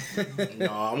few days. No,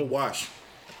 I'm gonna wash.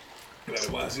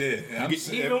 Gotta watch, yeah.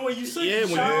 Even when you see Yeah, the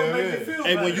when shower, you- make you feel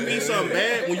Hey, better. when you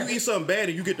eat something bad,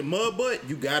 and you get the mud butt,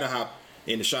 you gotta hop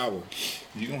in the shower.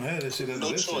 You gonna have that shit after No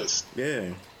that choice.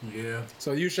 Yeah, Yeah.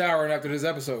 So you showering after this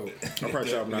episode? I'm probably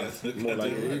shower now. More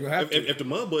like You gonna have to. if the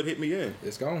mud butt hit me, yeah.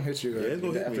 It's gonna hit you it's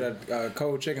gonna hit after that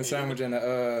cold chicken sandwich and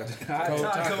a cold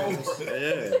tacos. Yeah,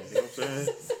 you know what I'm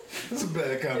saying? It's a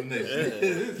bad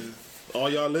combination. All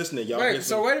y'all listening, y'all Wait, listen.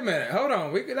 so wait a minute. Hold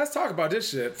on. Let's talk about this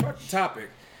shit. Fuck the topic.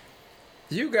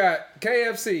 You got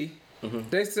KFC.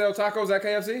 They sell tacos at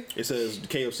KFC? It says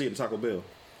KFC and Taco Bell.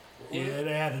 Yeah,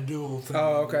 they had a dual thing.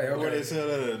 Oh, okay, Where they okay. sell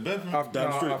that at Bedford? Off Down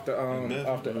the street.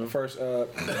 off the first.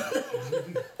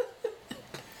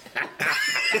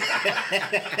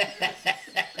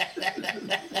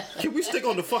 Can we stick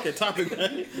on the fucking topic,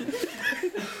 man?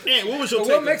 And what was your But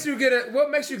take? what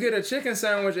makes you get a chicken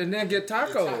sandwich and then get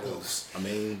tacos? I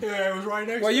mean, Yeah, it was right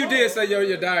next Well, you door. did say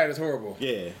your diet is horrible.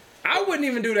 yeah. I wouldn't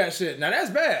even do that shit. Now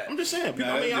that's bad. I'm just saying.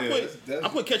 Nah, I mean, yeah, I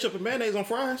put ketchup and mayonnaise on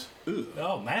fries.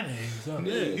 Oh, mayonnaise. Huh?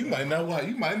 You might not watch.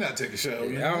 You might not take a shower. I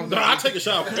don't No, I take a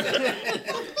shower.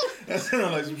 That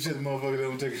sounds like some shit the motherfucker that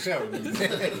don't take a shower.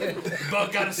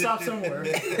 But gotta stop somewhere.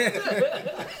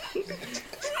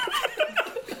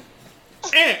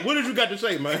 Ant, what did you got to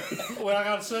say, man? What I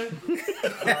gotta say?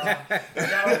 Got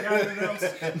anything else?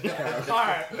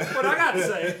 Alright, what I gotta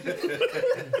say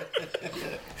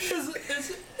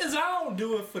is I don't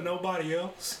do it for nobody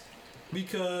else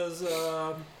because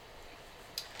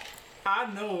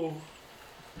I know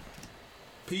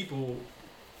people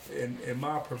in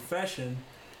my profession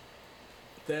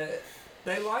that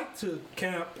they like to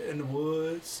camp in the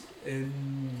woods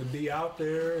and to be out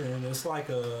there, and it's like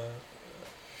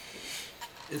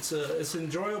it's an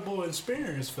enjoyable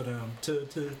experience for them to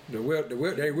They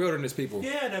wilderness people.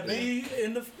 yeah, to be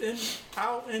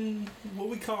out in what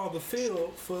we call the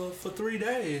field for 3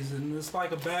 days, and it's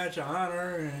like a badge of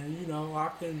honor, and you know I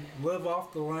can live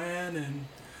off the land and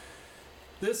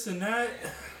this and that.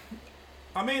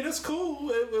 I mean, it's cool.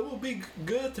 It will be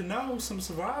good to know some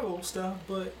survival stuff,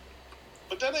 but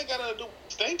that ain't gotta do with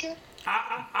thinking.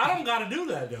 I don't gotta do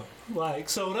that though. Like,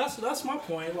 so that's my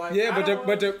point. Like, Yeah, I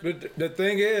but don't- the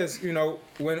thing is, you know,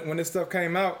 when this stuff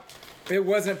came out, it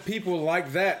wasn't people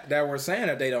like that were saying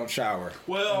that they don't shower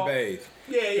Well, and bathe.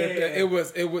 yeah. It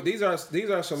was these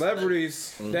are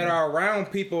celebrities that are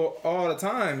around people all the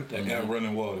time That got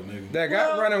running water, nigga. that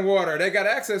got running water. They got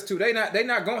access to. They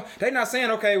not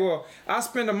saying, okay, well, I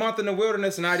spent a month in the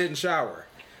wilderness and I didn't shower.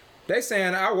 They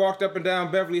saying I walked up and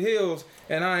down Beverly Hills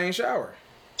and I ain't showered.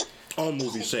 On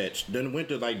movie sets. Then went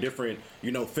to like different,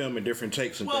 filming different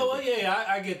takes and Well, things. yeah,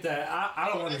 I get that. I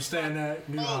don't understand that.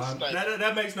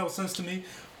 That makes no sense to me.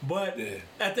 But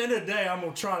at the end of the day, I'm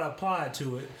gonna try to apply it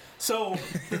to it. So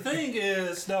the thing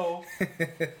is, though,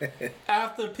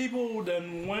 after people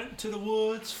then went to the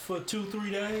woods for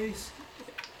 2-3 days,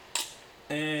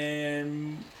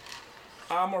 and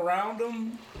I'm around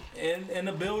them in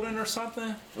the building or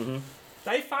something,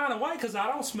 they find a way because I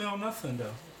don't smell nothing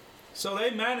though. So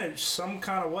they manage some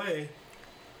kind of way.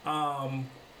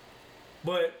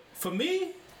 But for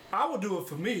me, I would do it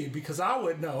for me because I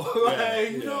would know.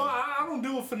 You know, I don't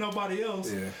do it for nobody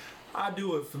else. Yeah. I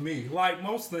do it for me. Like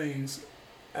most things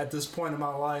at this point in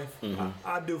my life,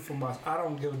 I do for my. I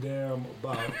don't give a damn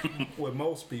about what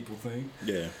most people think.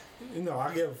 Yeah. You know,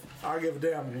 I give a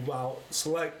damn about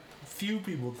select few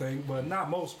people think, but not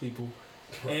most people.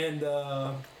 And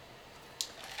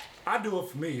I do it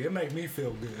for me. It makes me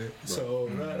feel good. So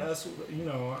that's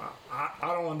I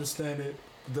don't understand it.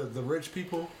 The rich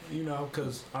people,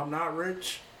 because I'm not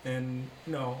rich, and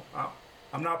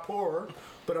I'm not poor,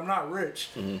 but I'm not rich,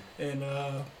 and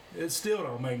it still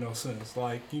don't make no sense.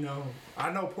 Like I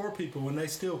know poor people and they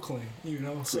still clean.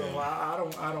 So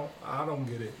I don't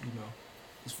get it.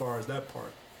 As far as that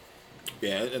part.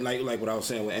 Yeah, and like what I was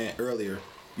saying with Ant earlier,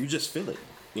 you just feel it.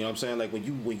 You know what I'm saying? Like when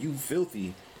you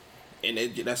filthy, and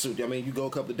that's I mean, you go a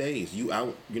couple of days, you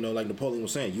out, like Napoleon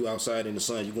was saying, you outside in the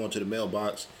sun, you going to the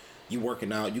mailbox, you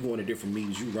working out, you going to different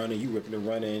meetings, you running, you ripping and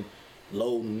running,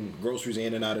 loading groceries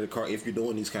in and out of the car if you're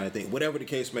doing these kind of things. Whatever the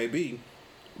case may be,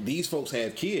 these folks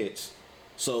have kids,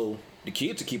 so the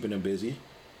kids are keeping them busy.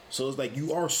 So it's like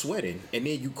you are sweating, and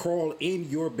then you crawl in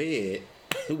your bed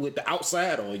with the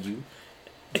outside on you.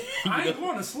 I ain't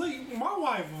going to sleep. My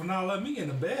wife will not let me in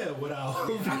the bed without.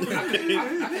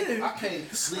 I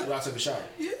can't sleep without taking a shower.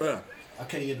 Yeah. I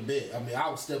can't get in the bed. I mean, I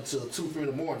would step till 2-3 in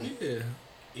the morning. Yeah.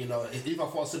 If I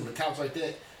fall asleep on the couch like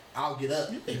that, I'll get up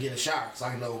and get a shower so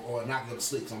I can know, or not go to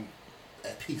sleep. So I'm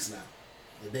at peace now.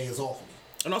 The day is off of me.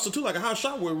 And also too, like a hot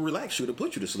shower will relax you to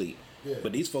put you to sleep. Yeah.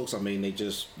 But these folks, I mean, they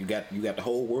just you got the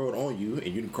whole world on you, and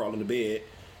you can crawl into bed,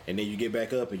 and then you get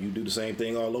back up and you do the same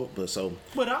thing all over.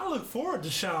 But I look forward to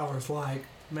showers. Like,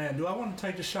 man, do I want to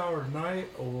take a shower tonight,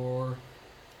 or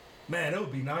man, it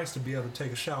would be nice to be able to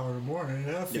take a shower in the morning.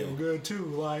 That'd feel good too.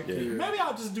 Like, maybe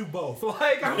I'll just do both.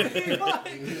 Like, I mean,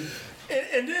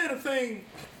 and then the thing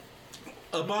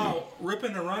about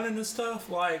ripping and running and stuff,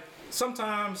 like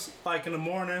sometimes, like in the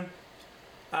morning,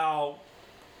 I'll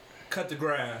cut the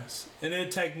grass, and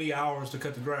it'd take me hours to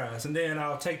cut the grass, and then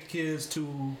I'll take the kids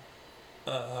to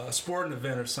a sporting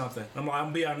event or something. I'm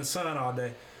gonna be out in the sun all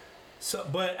day. So,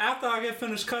 but after I get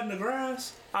finished cutting the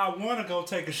grass, I want to go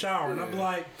take a shower, and I'm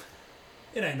like,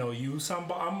 it ain't no use. I'm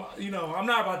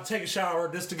not about to take a shower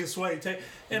just to get sweaty.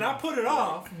 And I put it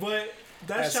off, but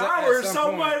that shower is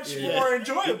so much more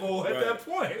enjoyable at that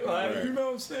point. Like, you know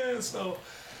what I'm saying? So,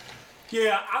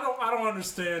 yeah, I don't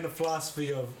understand the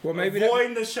philosophy of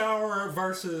avoiding the shower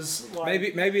versus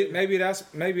like maybe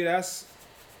that's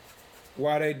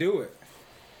why they do it.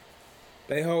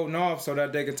 They holding off so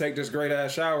that they can take this great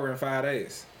ass shower in 5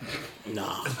 days.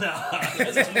 Nah.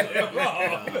 That's too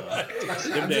wrong.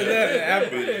 Them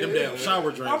damn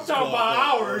shower drinks. I'm talking about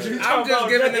hours. I'm just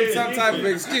giving them some type of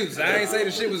excuse. I ain't say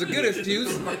the shit was a good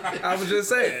excuse. I was just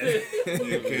saying.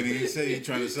 You can't even say you're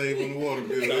trying to save on the water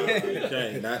bill. Nah, you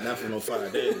can't. Not for no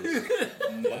 5 days.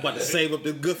 I'm about to save up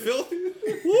the good filth.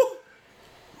 Woo!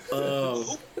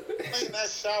 Who clean that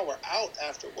shower out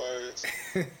afterwards?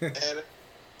 And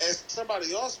as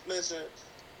somebody else mentioned,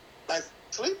 like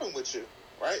sleeping with you,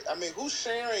 right? I mean, who's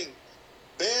sharing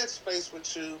bed space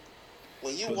with you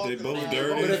when you walk in the both room?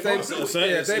 dirty. But if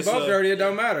they both dirty, it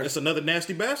don't matter. It's another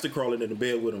nasty bastard crawling in the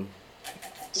bed with them.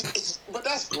 But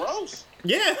that's gross.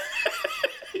 Yeah.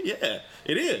 Yeah,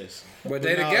 it is. But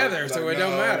they together, so it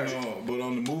don't matter. No. But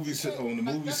on the movie set,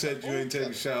 you ain't taking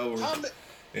a shower.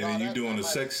 And then you doing a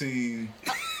sex scene,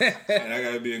 and I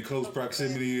gotta be in close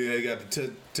proximity, and I got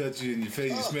to touch you in your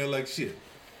face. You smell like shit.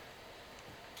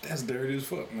 That's dirty as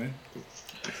fuck, man.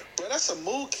 But that's a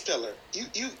mood killer. You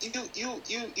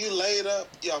laid up,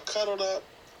 y'all cuddled up,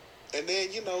 and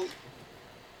then you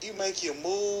make your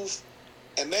move,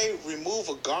 and they remove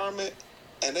a garment,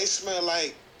 and they smell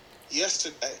like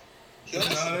yesterday.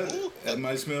 That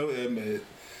might smell. It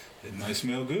might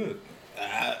smell good.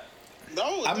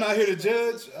 No, I'm not here to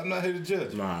judge. Nah. I'm not here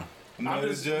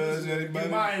to judge anybody.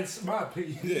 My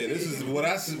opinion. Yeah, this is what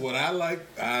I like.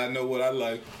 I know what I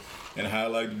like and how I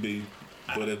like to be.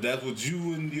 But if that's what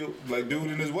you and your dude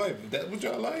and his wife, if that's what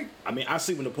y'all like, I mean, I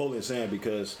see what Napoleon's saying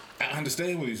because I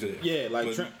understand what he said. Yeah,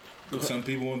 like but some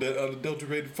people want that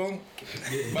unadulterated funk.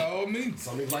 By all means.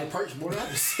 Some people like perch more than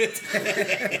others.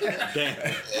 damn.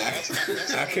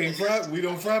 I can't fry. We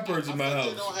don't fry perch in my house.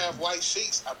 They don't have white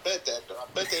sheets. I bet that though. I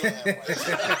bet they don't have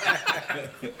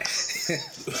white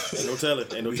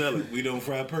sheets. Ain't no telling. We don't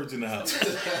fry perch in the house.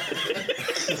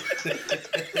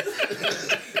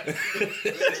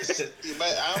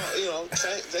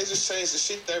 They just change the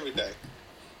sheet every day.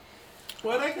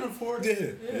 Well, they can afford Yeah,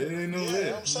 it. it ain't no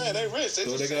red. I'm saying they rich.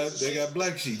 So they got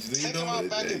black sheets. Take them out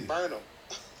back and burn them.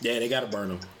 Yeah, they gotta burn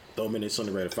them. Throw them in the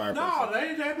incinerator fireplace. No,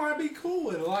 they might be cool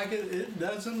with it. Like it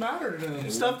doesn't matter to them.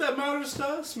 Stuff that matters to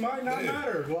us might not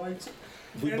matter. Like,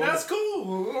 and that's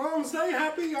cool. As long as they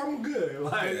happy, I'm good.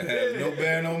 Like, Has no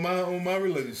bearing on my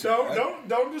relationship.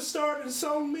 Don't just start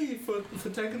insulting me for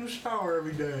taking a shower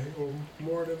every day or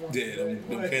more than once. Yeah,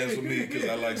 don't cancel me because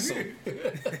I like soap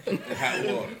and hot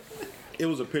water. It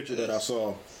was a picture that I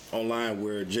saw online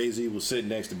where Jay-Z was sitting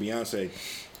next to Beyonce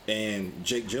and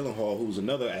Jake Gyllenhaal, who's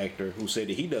another actor, who said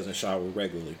that he doesn't shower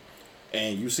regularly.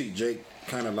 And you see Jake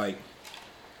kind of like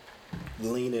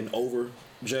leaning over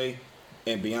Jay,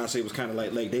 and Beyonce was kind of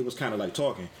like they was kind of like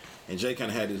talking, and Jay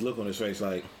kind of had this look on his face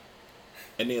like,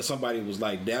 and then somebody was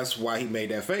like, that's why he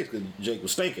made that face, because Jake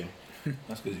was stinking.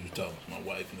 That's because you was talking to my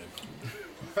wife and everything.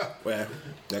 Well,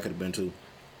 that could have been too.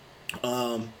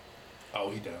 Oh,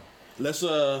 he down. Let's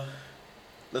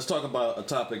talk about a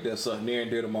topic that's near and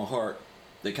dear to my heart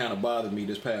that kind of bothered me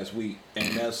this past week,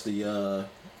 and that's the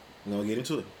I'm gonna get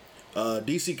into it.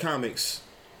 DC Comics,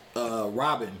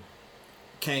 Robin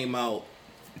came out.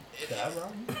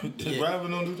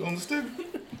 Robin on the sticker.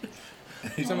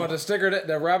 You talking about the sticker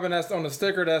the Robin that's on the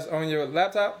sticker that's on your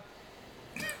laptop?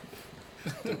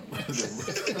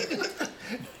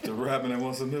 The Robin that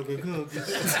wants some milk and cookies.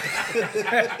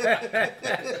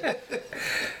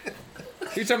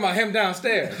 You talking about him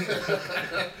downstairs?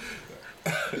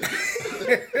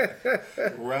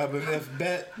 Robin F.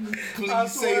 Bat.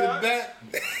 Please say the bat.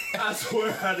 I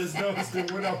swear I just noticed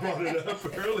it when I brought it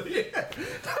up earlier.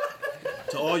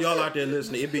 To all y'all out there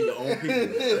listening, it be your own people.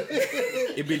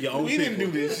 It be your own We people. didn't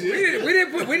do this shit.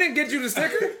 We didn't get you the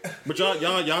sticker. But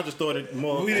y'all just thought it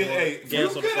more. We didn't. Hey,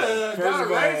 gas on the fire. First of all-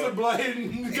 got a razor blade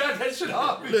and got that shit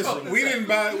off. Listen, we didn't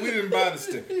buy the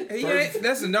sticker. He ain't,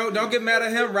 listen, don't get mad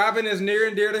at him. Robin is near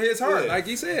and dear to his heart, Yeah. like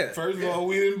he said. First of all,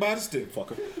 we didn't buy the sticker.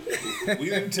 fucker. We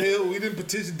didn't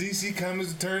petition DC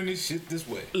Comics to turn this shit this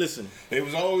way. Listen, It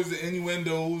was always the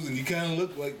innuendos, and you kind of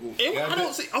look like. Well, I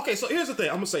don't see. Okay, so here's the thing.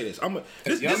 I'm gonna say this.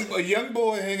 a young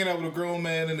boy hanging out with a grown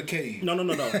man in a cave, No.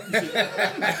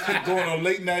 going on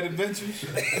late night adventures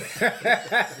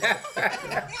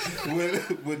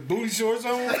with booty shorts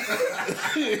on,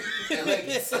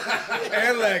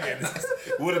 And leggings.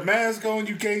 with a mask on.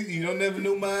 You don't never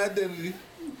know my identity.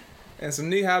 And some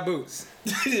knee-high boots.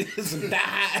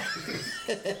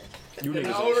 You The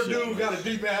niggas older ain't shit, dude got a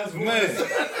deep ass voice.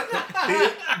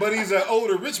 Man, but he's an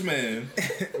older rich man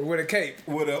With a cape.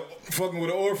 with an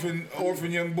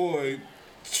orphan young boy,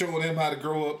 showing him how to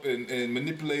grow up and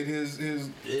manipulate his.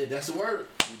 Yeah, that's the word.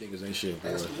 You niggas ain't shit, boy.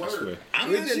 That's the I word. swear.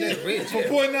 I'm not shit for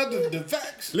pointing out the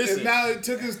facts. Listen. And now it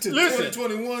took us to Listen.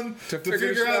 2021 to figure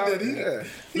figure out this that he out.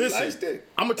 Listen, likes dick.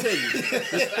 I'm gonna tell you.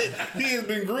 He has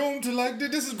been groomed to like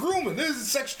this. This is grooming. This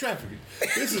is sex trafficking.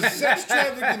 This is sex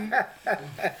trafficking.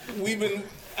 We've been.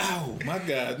 Oh my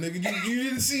God, nigga! You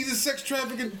didn't see the sex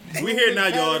trafficking. We here now,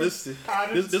 y'all. This. I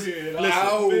didn't Listen. see it.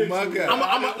 Oh my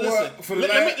God! Listen.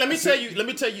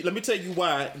 Let me tell you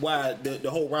why the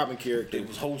whole Robin character It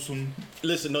was wholesome.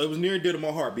 Listen, no, it was near and dear to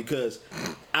my heart because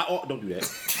don't do that.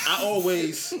 I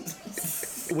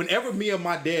always, whenever me and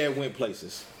my dad went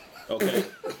places, okay,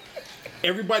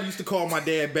 everybody used to call my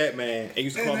dad Batman and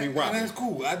used to call me And Robin. that's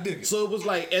cool. I dig it. So it was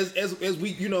like as we,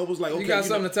 it was like okay, You got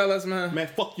something to tell us, man? man,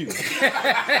 fuck you. So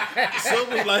it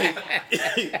was like,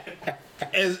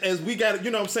 as we got,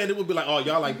 what I'm saying, it would be like, oh,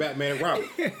 y'all like Batman and Robin.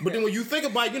 But then when you think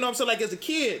about it, what I'm saying, like as a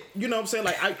kid, what I'm saying,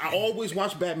 like I always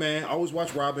watched Batman, I always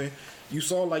watched Robin. You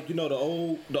saw like, the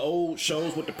old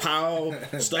shows with the pow,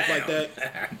 stuff like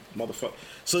that. Motherfucker.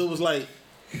 So it was like,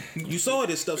 you saw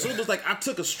this stuff. So it was like I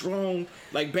took a strong,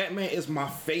 like Batman is my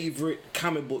favorite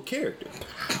comic book character.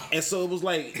 And so it was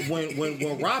like when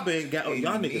Robin got, oh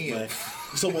y'all niggas, man.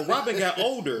 So when Robin got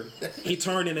older, he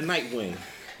turned into Nightwing.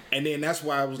 And then that's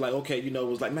why I was like, okay, it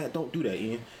was like, man, don't do that,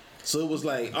 Ian. So it was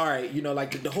like, all right,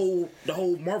 like the whole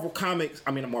Marvel Comics,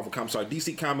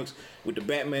 DC Comics with the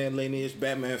Batman lineage,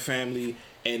 Batman family,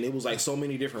 and it was like so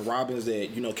many different Robins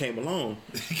that, came along.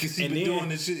 Because he And been then- doing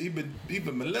this shit. He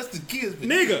been molesting kids.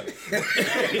 Nigga.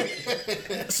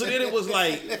 So then it was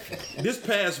like, this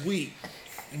past week,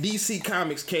 DC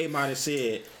Comics came out and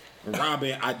said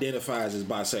Robin identifies as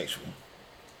bisexual.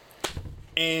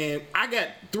 And I got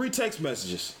 3 text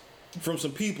messages from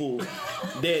some people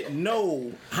that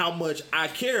know how much I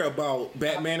care about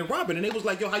Batman and Robin. And they was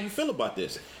like, yo, how you feel about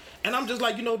this? And I'm just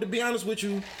like, to be honest with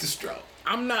you, Distraught.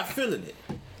 I'm not feeling it.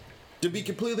 To be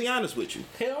completely honest with you.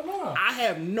 Hell no. I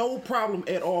have no problem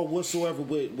at all whatsoever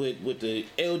with the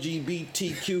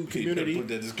LGBTQ community. Put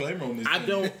that disclaimer on this. I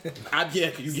don't.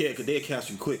 Because they'll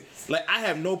cancel you quick. Like I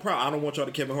have no problem. I don't want y'all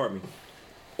to Kevin Hart me,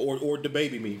 or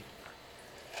DeBaby me.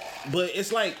 But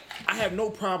it's like I have no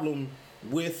problem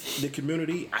with the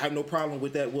community. I have no problem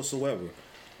with that whatsoever.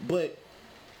 But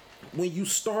when you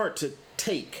start to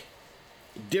take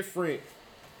different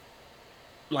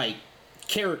like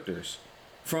characters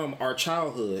from our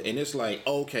childhood, and it's like,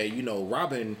 okay,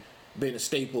 Robin been a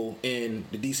staple in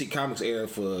the DC Comics era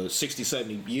for 60,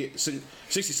 70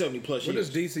 plus What years.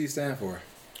 does DC stand for?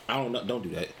 I don't know. Don't do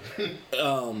that.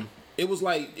 It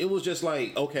was just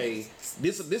like, okay,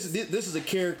 this is a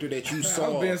character that you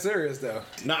saw. I'm being serious though.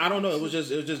 No, I don't know. It was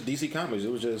just DC Comics.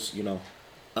 It was just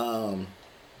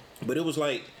but it was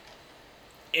like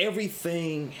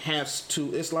everything has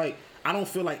to. It's like I don't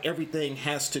feel like everything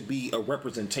has to be a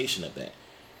representation of that.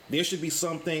 There should be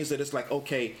some things that it's like,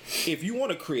 okay, if you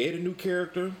want to create a new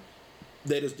character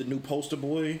that is the new poster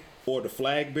boy or the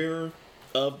flag bearer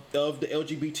of the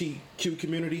LGBTQ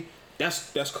community,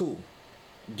 that's cool.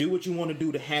 Do what you want to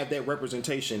do to have that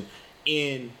representation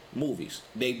in movies.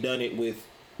 They've done it with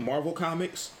Marvel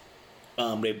Comics.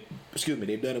 They've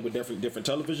done it with different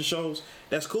television shows.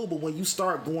 That's cool, but when you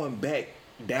start going back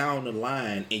down the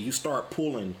line and you start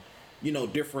pulling,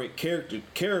 different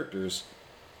characters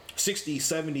 60,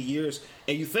 70 years,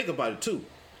 and you think about it too.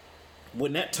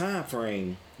 When that time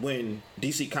frame, when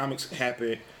DC Comics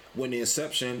happened, when the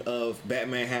inception of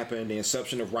Batman happened, the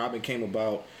inception of Robin came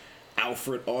about,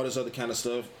 Alfred, all this other kind of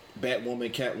stuff,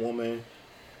 Batwoman, Catwoman,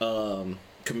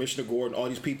 Commissioner Gordon, all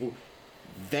these people,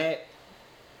 that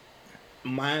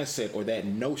mindset or that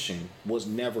notion was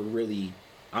never really,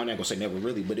 I'm not gonna say never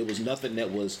really, but it was nothing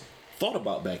that was thought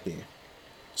about back then.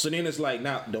 So then it's like,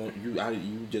 now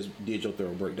you just did your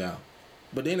thorough breakdown.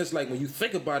 But then it's like, when you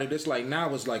think about it, it's like,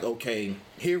 now it's like, okay,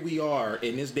 here we are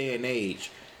in this day and age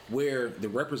where the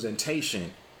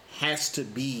representation has to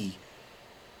be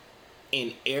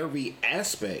in every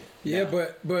aspect. Yeah, now.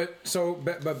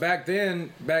 but back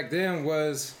then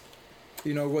was,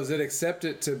 was it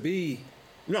accepted to be?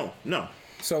 No.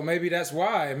 So maybe that's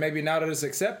why. Maybe now that it's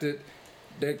accepted,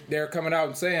 they're coming out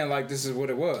and saying like, this is what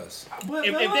it was. But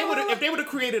If they would have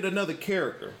created another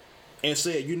character and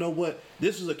said, you know what,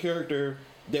 this is a character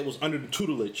that was under the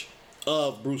tutelage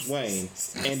of Bruce Wayne,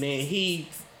 and then he,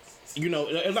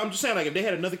 I'm just saying, like, if they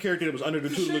had another character that was under the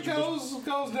tutelage shit of Bruce,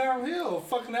 goes downhill.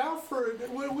 Fucking Alfred,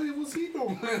 what was he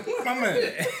doing? My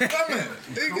man.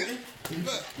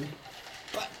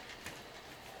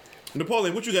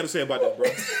 Napoleon, what you got to say about that,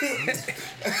 bro?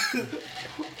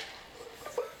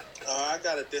 I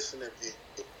got a different view.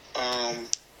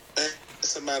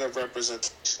 It's a matter of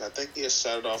representation. I think he has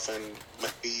started off and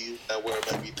maybe used that word,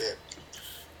 maybe he did.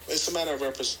 It's a matter of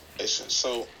representation.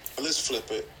 So let's flip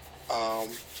it.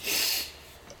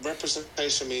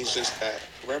 Representation means just that.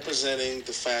 Representing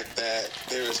the fact that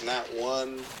there is not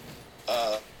one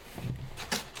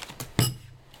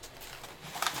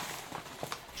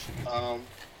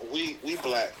we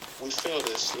black. We feel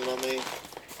this, you know what I mean?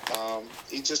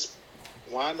 You just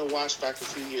wind the watch back a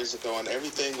few years ago and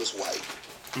everything was white.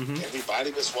 Mm-hmm.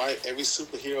 Everybody was white. Every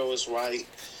superhero was white.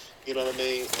 You know what I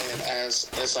mean? And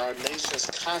as our nation's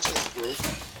conscious group,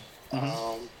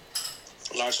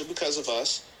 largely because of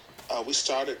us, we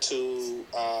started to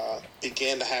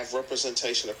begin to have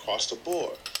representation across the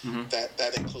board. Mm-hmm.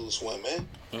 That includes women,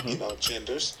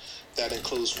 genders. That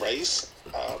includes race,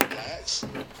 blacks,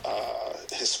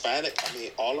 Hispanic. I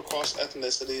mean, all across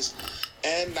ethnicities.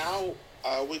 And now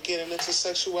we're getting into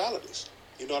sexualities.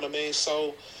 You know what I mean?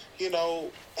 So,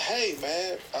 hey,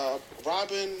 man,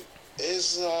 Robin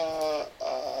is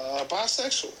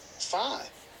bisexual. Fine.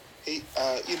 He,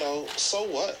 so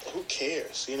what? Who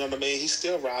cares? You know what I mean? He's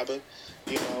still Robin,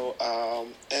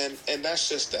 and that's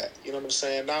just that. You know what I'm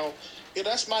saying? Now,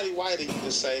 that's mighty white of you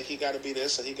to say he got to be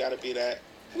this and he got to be that.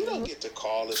 We don't get to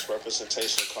call this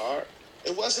representation card.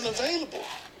 It wasn't available.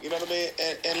 You know what I mean?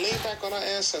 And lean back on our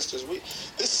ancestors.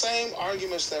 This same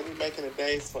arguments that we're making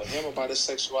today for him about his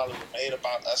sexuality were made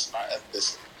about us and our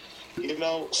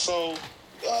ethnicity. So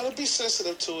to be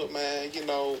sensitive to it, man.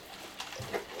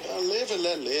 Live and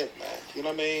let live, man. You know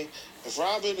what I mean? If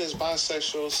Robin is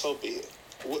bisexual, so be it.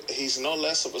 He's no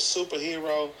less of a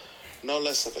superhero, no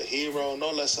less of a hero,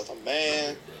 no less of a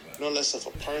man, no less of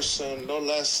a person, no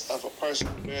less of a person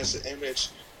who bears the image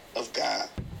of God.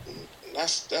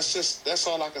 That's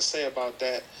all I can say about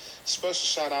that. Special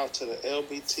shout out to the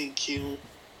LGBTQIA+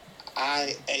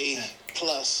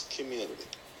 community.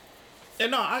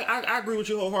 And no, I agree with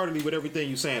you wholeheartedly with everything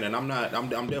you're saying, and I'm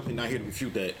definitely not here to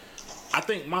refute that. I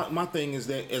think my thing is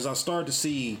that as I start to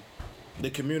see the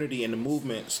community and the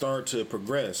movement start to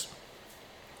progress,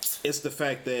 it's the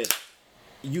fact that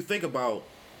you think about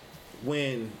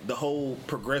when the whole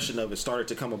progression of it started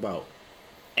to come about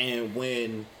and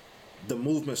when the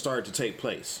movement started to take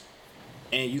place.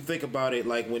 And you think about it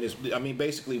like when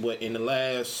basically what in the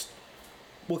last,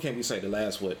 what can we say, the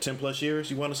last 10 plus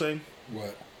years, you want to say?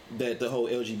 What? That the whole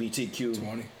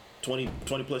LGBTQ 20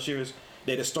 plus years,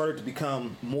 that it started to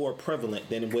become more prevalent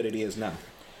than what it is now.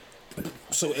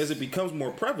 So as it becomes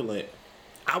more prevalent,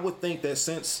 I would think that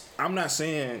since, I'm not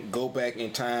saying go back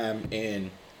in time and,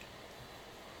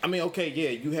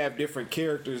 you have different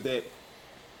characters that,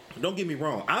 don't get me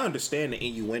wrong, I understand the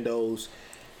innuendos,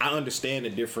 I understand the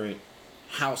different,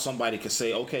 how somebody could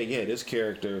say, this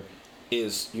character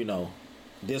is,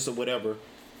 this or whatever.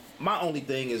 My only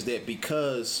thing is that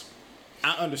because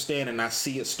I understand and I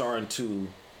see it starting to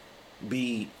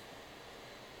be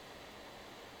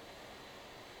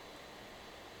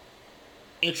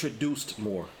introduced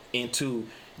more into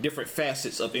different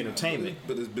facets of entertainment.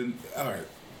 But it's been all right.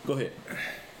 Go ahead.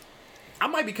 I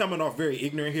might be coming off very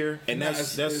ignorant here, and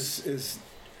it's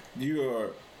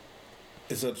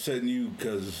upsetting you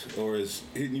or it's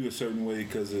hitting you a certain way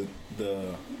because of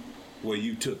the way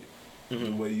you took it,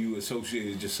 the way you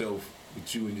associated yourself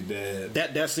with you and your dad.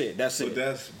 That's it. That's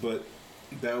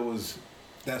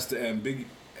the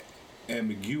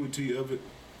ambiguity of it.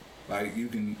 Like, you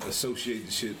can associate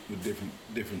the shit with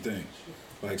different things.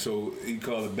 Like, so he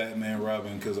called it Batman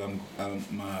Robin because I'm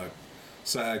my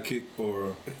sidekick,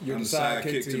 or you're I'm the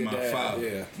sidekick to my dad, father.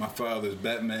 Yeah. My father's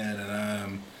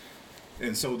Batman,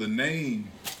 and so the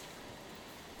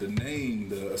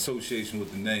association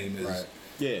with the name is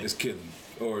is killing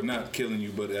you, or not killing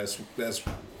you, but that's.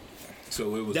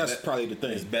 So it was. That's probably the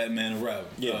thing. It's Batman and Robin.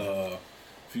 Yeah.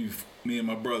 Me and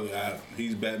my brother,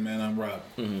 he's Batman, I'm Robin.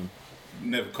 Mm-hmm.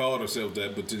 Never called ourselves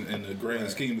that, but in the grand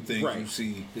scheme of things, you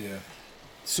see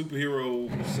superhero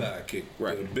sidekick.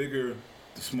 Right. The bigger,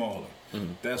 the smaller.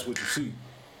 Mm-hmm. That's what you see.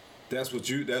 That's what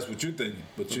you're thinking.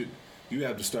 But you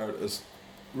have to start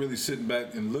really sitting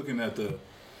back and looking at the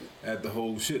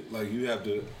whole shit. Like you have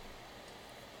to.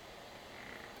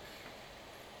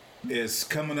 It's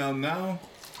coming out now,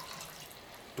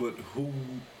 but who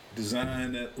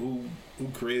designed that? Who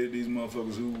created these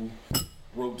motherfuckers? Who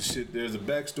wrote the shit? There's a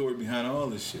backstory behind all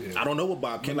this shit. I don't know what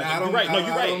Bob Kane. I don't know.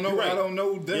 I don't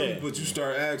know them. Yeah. But you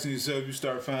start asking yourself. You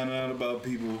start finding out about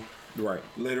people. Right.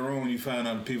 Later on, you find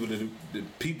out the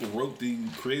people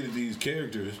created these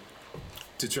characters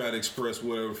to try to express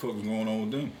whatever the fuck was going on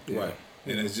with them. Right.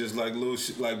 And it's just like little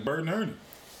shit, like Bert and Ernie.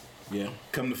 Yeah.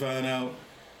 Come to find out.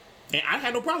 And I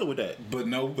had no problem with that. But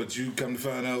you come to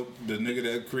find out the nigga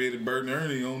that created Bert and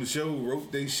Ernie on the show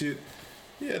wrote they shit.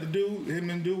 Yeah, him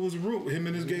and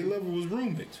his gay lover was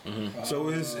roommates. Mm-hmm. So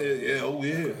it's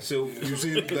So you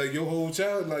see, like your whole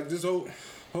child, like this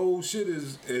whole shit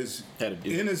is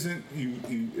innocent. You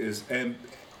is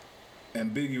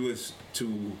ambiguous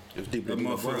to the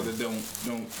motherfucker that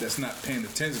that's not paying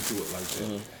attention to it like that.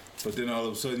 Mm-hmm. But then all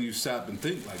of a sudden you stop and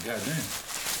think like, goddamn.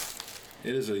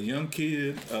 It is a young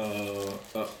kid, a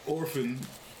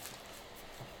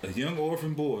young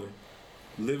orphan boy,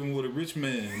 living with a rich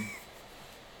man,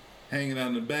 hanging out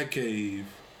in the back cave,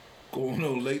 going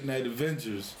on late night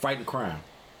adventures, fighting crime.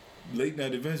 Late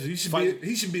night adventures. He should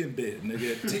be in bed,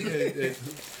 nigga.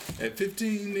 At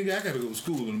 15, nigga, I gotta go to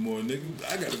school in the morning, nigga.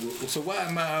 I gotta go. So why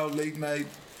am I out late night?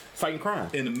 Fighting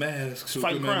crime. In a mask. So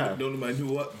fighting crime. Don't nobody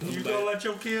know what. You gonna let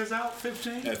your kids out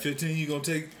 15? At 15, you gonna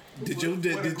take. Did your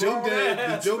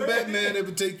Batman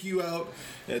ever take you out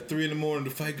at 3 a.m. to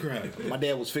fight crime? My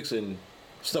dad was fixing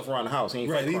stuff around the house. He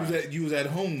ain't right, crime. You was at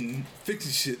home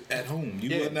fixing shit at home.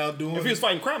 You wasn't out doing. If he was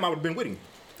fighting crime, I would have been with him.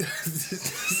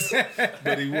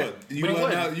 But he wasn't.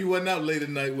 You wasn't out late at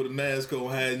night with a mask on,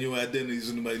 hiding your identity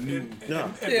so nobody knew.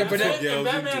 No. Yeah, but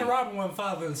Batman and Robin weren't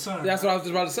father and son. That's what I was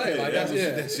just about to say. Like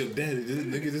that's your daddy.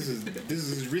 This is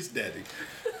his rich daddy.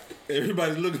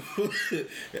 Everybody's looking for.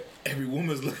 Every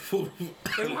woman's looking for.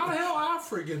 And how the hell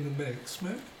Alfred get in the mix,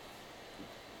 man?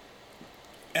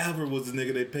 Alfred was the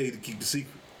nigga they paid to keep the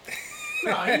secret.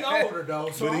 Nah, he's older though,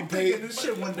 so but I'm thinking this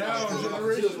shit went down. He was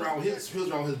around his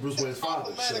Bruce Wayne's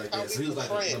father, shit like that. So he was like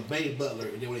the main butler,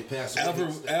 and then when he passed away,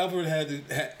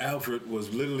 Alfred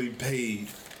was literally paid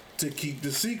to keep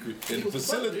the secret and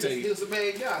facilitate. He was the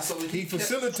main guy, so he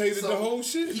facilitated the whole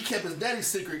shit. He kept his daddy's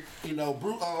secret,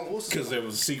 Bruce. Because there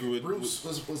was a secret with Bruce.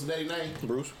 Was the daddy name?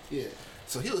 Bruce. Yeah.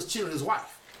 So he was chilling with his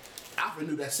wife. Alfred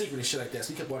knew that secret and shit like that,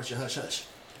 so he kept wanting to hush hush.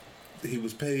 He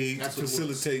was paid to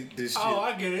facilitate this shit. Oh,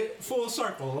 I get it. Full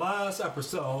circle. Last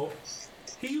episode,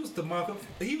 he was the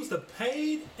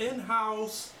paid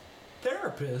in-house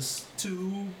therapist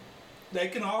to. They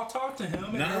can all talk to him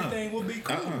and everything will be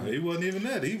cool. He wasn't even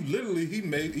that. He literally he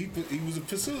was a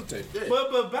facilitator. Yeah.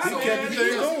 But Batman,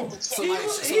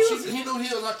 he knew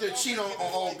he was out there cheating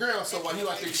on girls. So while he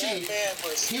was out there cheating,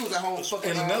 he was at home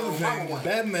fucking. And another thing,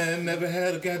 Batman never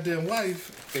had a goddamn wife,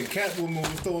 and Catwoman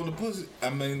was throwing the pussy.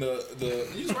 I mean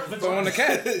throwing the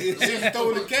cat. She was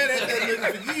throwing the cat at that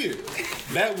nigga for years.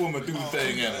 That woman threw the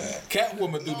thing at her.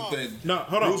 Catwoman threw the thing. No,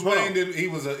 hold on. Bruce Wayne he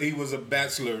was a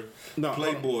bachelor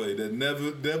playboy that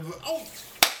never. Oh,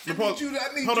 Napoleon.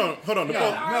 Hold on.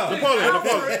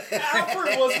 Napoleon.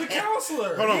 Alfred was the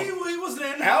counselor. Hold on. He was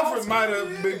the in-house. Alfred might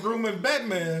have been grooming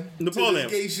Batman. Napoleon.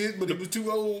 To gay shit, but he was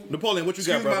too old. Napoleon, what you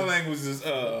got, bro? My language is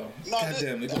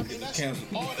goddamn. They gonna get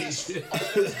canceled. All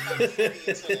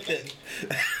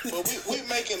but we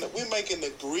making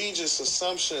egregious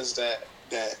assumptions that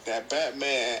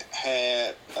Batman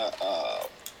had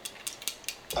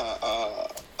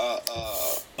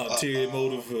ulterior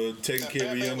motive for taking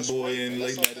care of a young boy in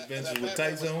late night adventures with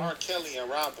tights on. R. Kelly and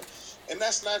Robin, and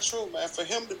that's not true, man. For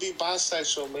him to be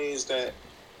bisexual means that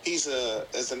he's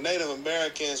as the Native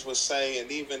Americans would say,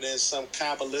 and even in some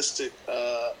Kabbalistic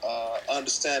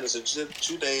understandings of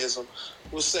Judaism,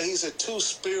 would say he's a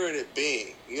two-spirited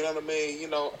being. You know what I mean?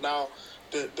 Now.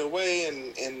 The way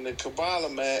in the Kabbalah,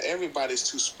 man, everybody's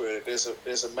two-spirited.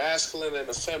 There's a masculine and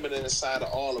a feminine inside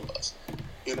of all of us.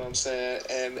 You know what I'm saying?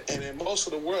 And in most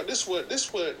of the world, this is where this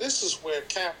is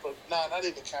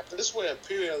where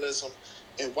imperialism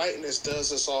and whiteness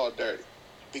does us all dirty.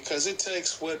 Because it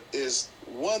takes what is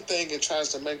one thing and tries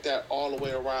to make that all the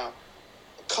way around.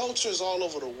 Cultures all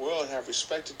over the world have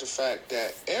respected the fact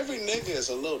that every nigga is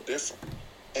a little different.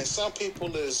 and some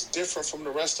people is different from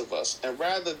the rest of us. And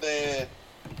rather than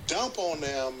dump on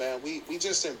them, man, we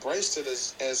just embraced it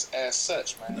as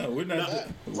such, man. No, we're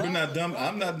not dump.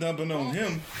 I'm not dumping on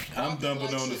him. I'm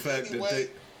dumping on the fact that they.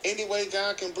 Anyway,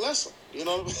 God can bless them. You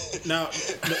know what I mean? Now,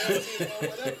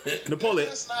 Napoleon.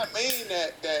 It does not mean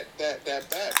that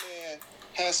Batman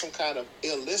has some kind of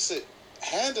illicit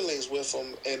handlings with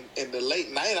him in the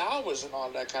late night hours and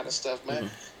all that kind of stuff, man.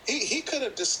 He could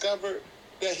have discovered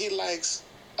that he likes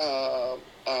men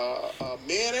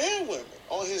and women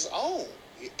on his own,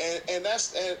 and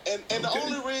that's and the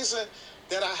only reason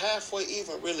that I halfway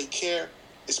even really care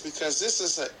is because this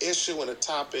is an issue and a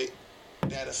topic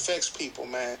that affects people,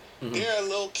 man. There are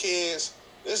little kids.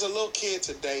 There's a little kid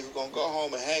today who's gonna go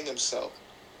home and hang himself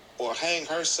or hang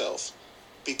herself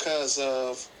because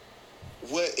of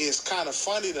what is kind of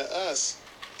funny to us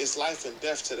is life and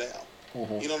death to them.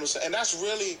 You know what I'm saying? And that's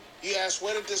really, you ask,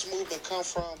 where did this movement come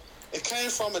from? It came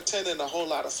from attending a whole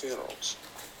lot of funerals.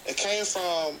 It came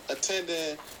from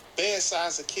attending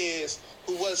bedsides of kids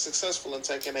who wasn't successful in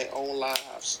taking their own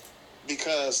lives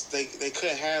because they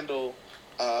couldn't handle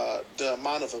the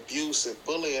amount of abuse and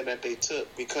bullying that they took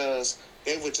because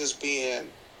they were just being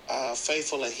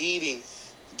faithful and heeding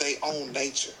their own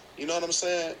nature. You know what I'm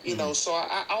saying? You know, so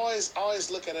I always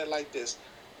look at it like this.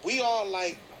 We all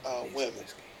like women.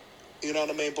 You know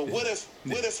what I mean? But what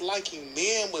if liking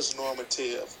men was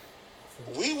normative?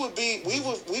 We would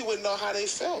know how they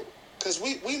felt. Cause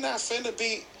we not finna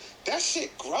be. That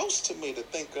shit gross to me to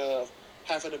think of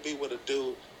having to be with a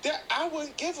dude. That I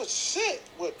wouldn't give a shit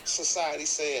what society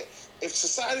said. If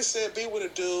society said be with a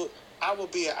dude, I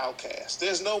would be an outcast.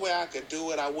 There's no way I could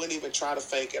do it. I wouldn't even try to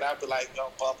fake it. I'd be like,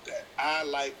 yo, bump that. I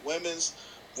like women's.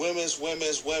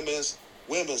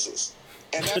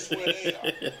 And that's where they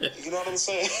are. You know what I'm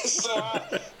saying? So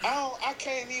I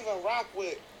can't even rock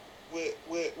with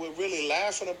really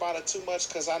laughing about it too much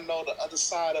because I know the other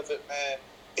side of it, man.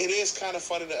 It is kind of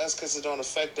funny to us because it don't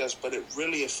affect us, but it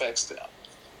really affects them.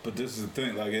 But this is the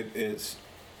thing, like it's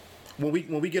when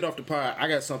we get off the pod, I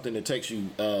got something to text you,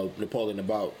 Napoleon,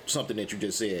 about something that you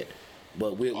just said.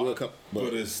 But we'll come.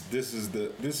 But this is the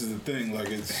thing, like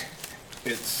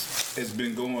it's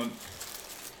been going.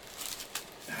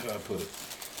 How do I put it?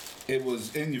 It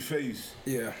was in your face.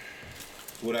 Yeah.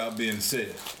 Without being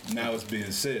said. Now it's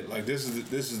being said. Like this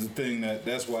is the thing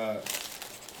that's why.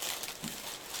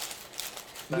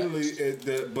 Really,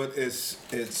 but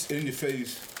it's in your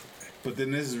face. But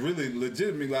then this is really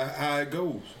legitimately like how it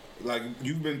goes. Like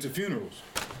you've been to funerals.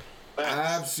 But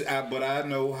I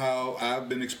know how I've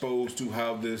been exposed to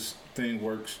how this thing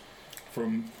works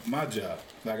from my job.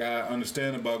 Like I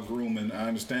understand about grooming. I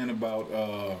understand about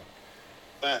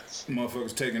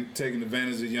motherfuckers taking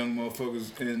advantage of young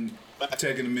motherfuckers and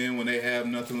taking them in when they have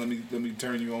nothing. Let me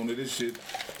turn you on to this shit.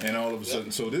 And all of a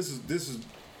sudden, so this is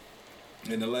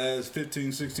in the last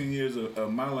 15, 16 years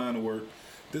of my line of work.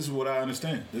 This is what I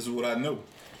understand. This is what I know.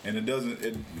 And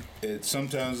it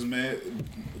sometimes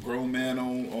grown man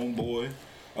on boy,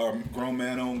 or grown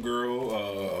man on girl,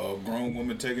 a grown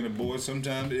woman taking a boy.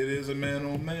 Sometimes it is a man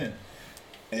on man.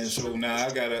 And so now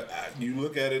you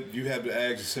look at it, you have to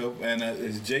ask yourself, and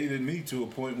it's jaded me to a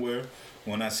point where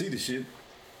when I see the shit,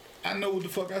 I know what the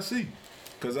fuck I see.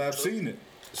 Cause I've seen it.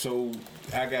 So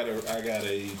I got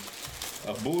a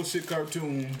bullshit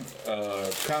cartoon,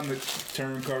 comic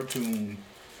turned cartoon,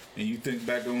 and you think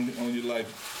back on your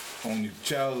life, on your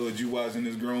childhood, you watching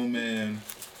this grown man,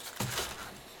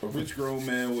 a rich grown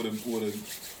man with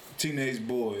a teenage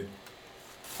boy.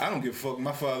 I don't give a fuck.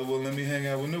 My father wouldn't let me hang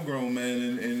out with no grown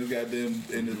man in his goddamn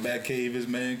in his back cave, his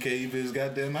man cave, his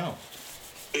goddamn house.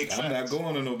 I'm not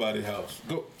going to nobody's house.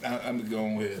 I'm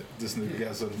going with this nigga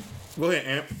got something. Go ahead,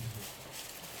 Amp.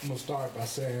 I'm gonna start by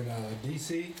saying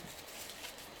DC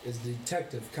is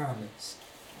Detective Comics.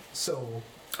 So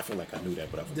I feel like I knew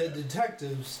that, but I the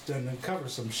detectives done uncover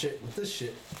some shit with this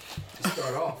shit to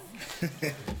start off.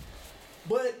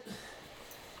 But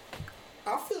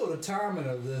I feel the timing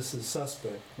of this is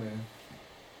suspect, man.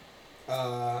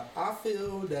 I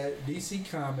feel that DC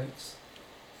Comics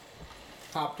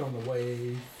hopped on the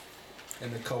wave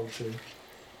and the culture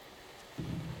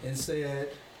and said,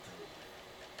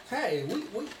 hey,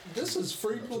 we this is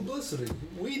free publicity.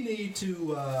 We need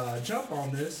to jump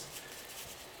on this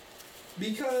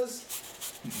because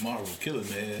Marvel killing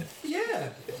man. Yeah,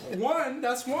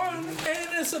 that's one, and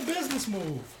it's a business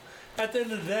move at the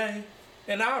end of the day.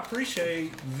 And I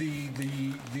appreciate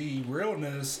the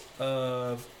realness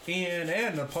of Ian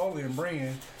and Napoleon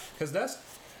bringing, because that's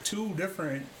two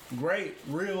different great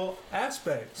real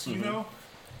aspects. You know,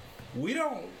 we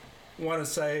don't want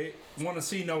to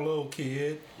see no little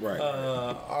kid. Right.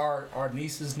 Our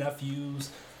nieces, nephews,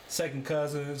 second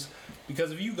cousins.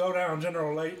 Because if you go down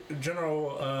generational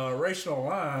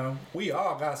line, we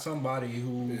all got somebody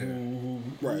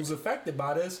who's affected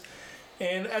by this.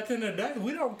 And at the end of the day,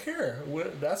 we don't care.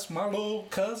 That's my little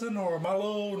cousin or my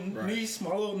little niece,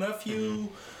 my little nephew,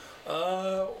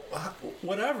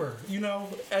 whatever. You know,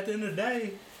 at the end of the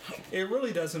day, it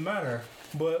really doesn't matter.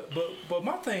 But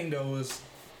my thing though is,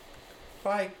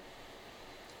 like,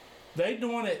 they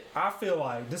doing it. I feel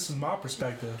like, this is my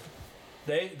perspective,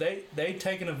 They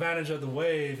taking advantage of the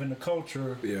wave and the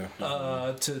culture to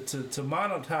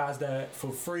monetize that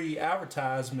for free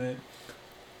advertisement.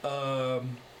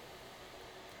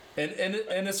 And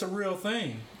it's a real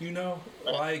thing, you know.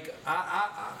 Like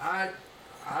I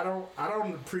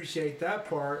don't appreciate that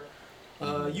part.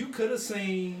 You could have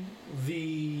seen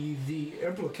the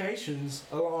implications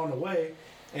along the way,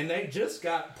 and they just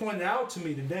got pointed out to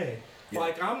me today. Yeah.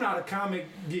 Like, I'm not a comic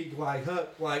geek like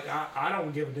Huck. Like, I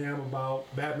don't give a damn about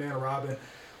Batman or Robin,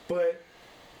 but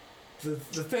the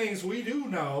things we do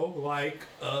know, like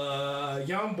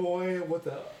young boy with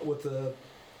the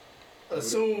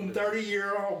assumed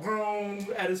 30-year-old grown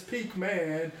at his peak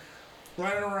man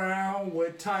running around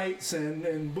with tights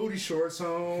and booty shorts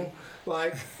on,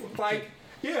 like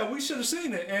yeah, we should have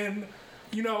seen it. And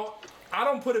you know, I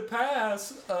don't put it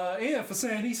past Ian for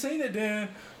saying he seen it then,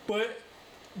 but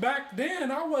back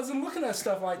then I wasn't looking at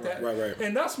stuff like that. Right.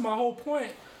 And that's my whole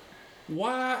point.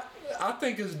 Why I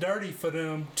think it's dirty for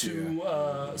them to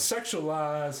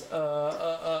sexualize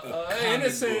an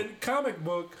innocent comic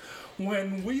book.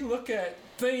 When we look at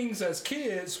things as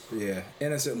kids,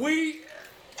 innocent. We,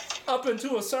 up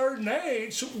until a certain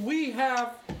age, we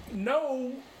have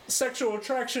no sexual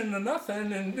attraction to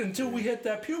nothing until we hit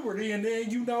that puberty, and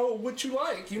then you know what you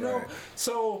like, you know.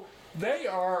 So they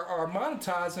are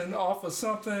monetizing off of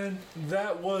something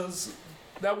that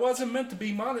wasn't meant to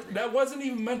be that wasn't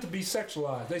even meant to be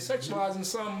sexualized. They sexualizing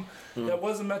something that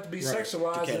wasn't meant to be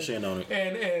sexualized. To cash in on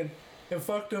it. And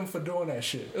fuck them for doing that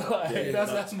shit. Like,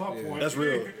 that's my point. That's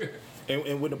real.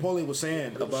 And what Napoleon was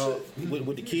saying about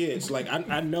with the kids, like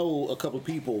I know a couple of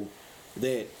people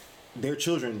that their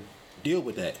children deal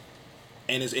with that,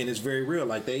 and it's very real.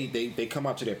 Like they come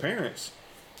out to their parents,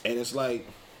 and it's like,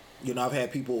 you know, I've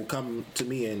had people come to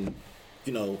me and,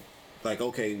 you know, like,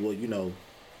 okay, well, you know,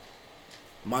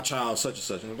 my child such and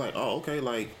such, and I'm like, oh, okay,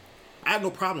 like I have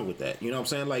no problem with that. You know what I'm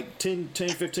saying? Like 10,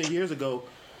 15 years ago,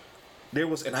 there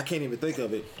was, and I can't even think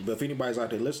of it, but if anybody's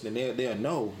out there listening, they'll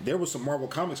know, there was some Marvel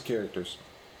Comics characters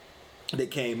that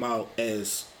came out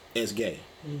as gay.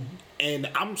 Mm-hmm. And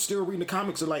I'm still reading the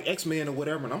comics of like X-Men or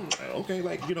whatever, and I'm like, okay,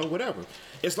 like, you know, whatever.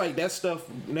 It's like that stuff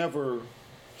never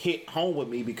hit home with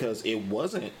me because it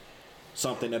wasn't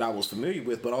something that I was familiar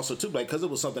with, but also too, like, because it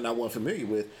was something I wasn't familiar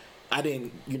with, I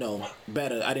didn't, you know,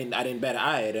 I didn't bat an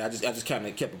eye at it. I just kind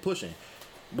of kept it pushing.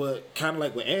 But kind of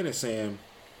like what Ann is saying,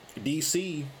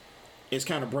 DC is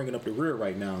kind of bringing up the rear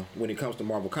right now when it comes to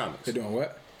Marvel Comics. They're doing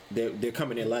what? They're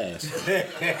coming in last.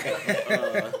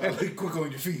 Quick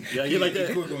on your feet. Yeah, you like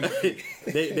that? Quick on your feet.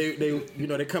 they you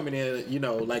know, they're coming in, you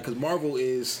know, like, because Marvel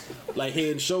is like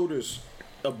head and shoulders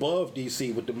above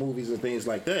DC with the movies and things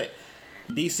like that.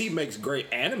 DC makes great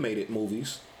animated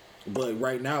movies, but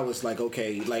right now it's like,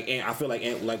 okay, like, and I feel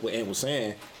like what Ant was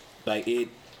saying, like it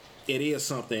is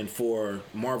something for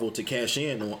Marvel to cash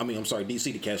in on. I mean, I'm sorry,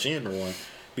 DC to cash in on.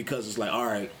 Because it's like, all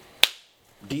right,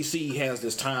 DC has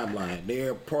this timeline.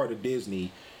 They're part of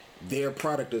Disney. Their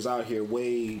product is out here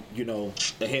way, you know,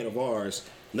 ahead of ours.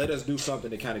 Let us do something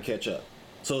to kind of catch up.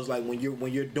 So it's like when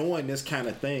you're doing this kind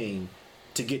of thing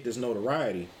to get this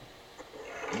notoriety,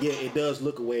 yeah, it does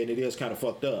look away and it is kind of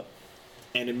fucked up,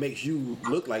 and it makes you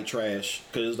look like trash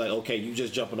because it's like, okay, you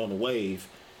just jumping on the wave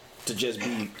to just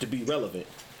be relevant.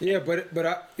 Yeah, but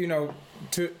I, you know,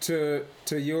 to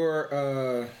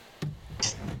your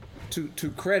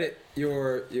to credit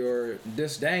your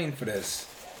disdain for this,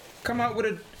 come out with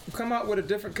a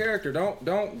different character.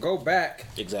 Don't go back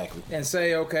exactly and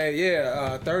say,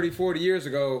 okay, 30, 40 years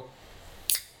ago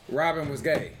Robin was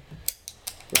gay,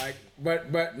 like,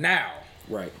 but now,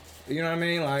 right, you know what I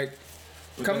mean, like,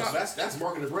 come on. That's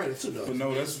marketing branding too, though. But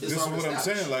no, this is what I'm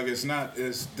saying. Like, it's not.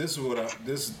 This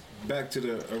back to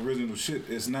the original shit.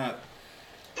 It's not.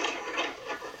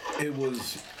 It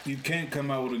was. You can't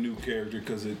come out with a new character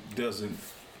because it doesn't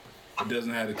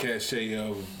have the cachet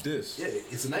of this. Yeah,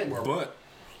 it's a name mark. But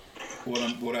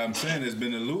what I'm saying has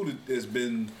been alluded. We've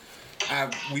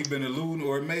been alluding,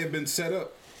 or it may have been set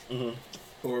up,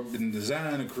 or been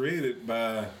designed and created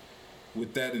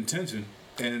with that intention.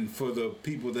 And for the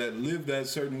people that live that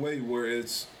certain way, where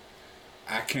it's,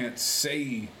 I can't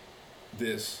say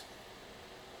this.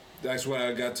 That's why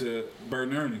I got to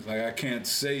Bert Earnings. Like, I can't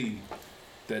say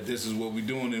that this is what we're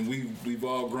doing, and we've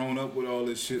all grown up with all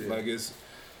this shit. Like,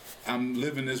 I'm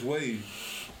living this way,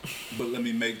 but let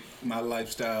me make my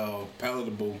lifestyle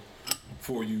palatable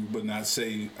for you, but not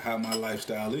say how my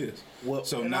lifestyle is. Well,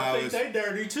 so And now I think they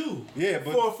dirty too. Yeah,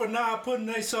 but for not putting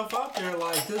themselves out there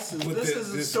like this is But this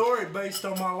is a this- story based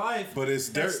on my life. But it's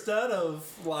dirt. Instead of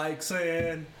like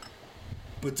saying,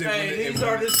 but then hey, these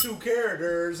are these two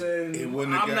characters, and it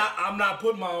wouldn't have I'm not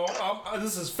putting my own.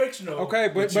 This is fictional. Okay,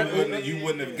 but you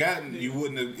wouldn't have gotten it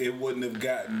wouldn't have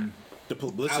gotten the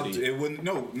publicity. it wouldn't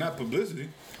not publicity.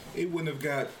 It wouldn't have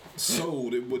got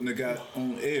sold. It wouldn't have got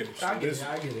on air. So I get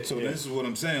it. So this is what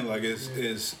I'm saying. Like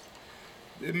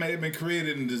it may have been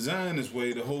created and designed this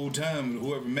way the whole time.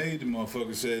 Whoever made the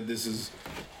motherfucker said this is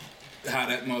how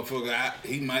that motherfucker.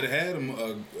 He might have had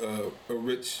him a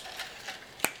rich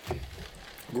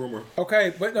groomer.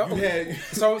 okay, but no, had-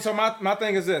 so my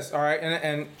thing is this, all right,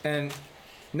 and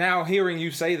now hearing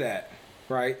you say that,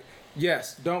 right?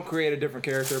 Yes, don't create a different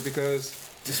character because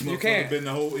This you motherfucker can't. been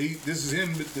the whole. This is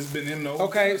him. This has been him the whole.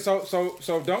 Okay, time.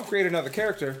 so don't create another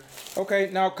character. Okay,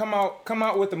 now come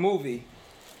out with a movie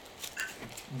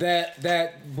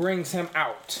that brings him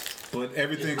out. But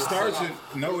everything starts in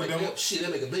it don't. Shit,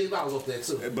 they make $1 billion off that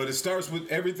too. But it starts with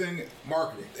everything.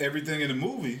 Marketing. Everything in the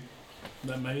movie.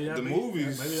 Then maybe The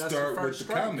movies maybe that's start the with first the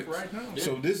strike comics. right now.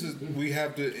 So this is we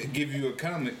have to give you a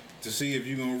comic to see if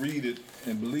you're gonna read it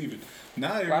and believe it.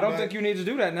 Now I don't think you need to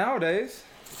do that nowadays.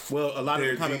 Well, a lot of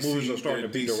They're the comic DC movies are starting to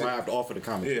they're be DC derived off of the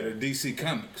comic. Yeah, they're DC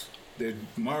Comics. They're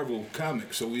Marvel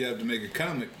Comics. So we have to make a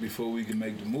comic before we can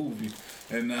make the movie.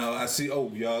 And now I see. Oh,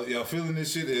 y'all feeling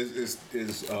this shit is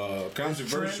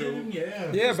controversial. Trending,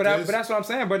 yeah. Yeah, but that's what I'm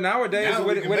saying. But nowadays, Now we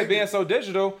with can it make being it. so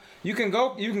digital, you can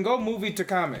go movie to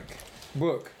comic,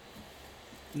 book.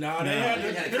 No, they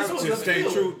had this a was To comic. stay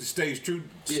true, to stay true,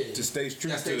 Yeah. to stay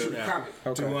true That's true to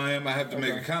comic. to who I am. I have to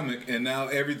make a comic, and now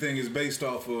everything is based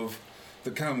off of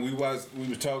the comic. We was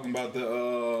talking about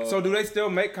the. So do they still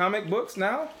make comic books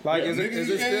now? Like, is it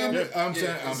still? I'm saying,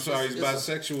 I'm it's- sorry, he's it's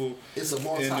bisexual It's a in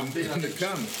multi-billion the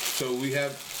comic. So we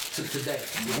have to today.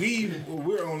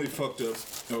 we're only fucked up,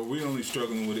 or we're only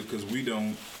struggling with it because we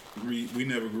don't read. We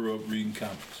never grew up reading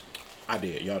comics. I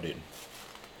did. Y'all didn't.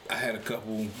 I had a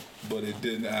couple, but it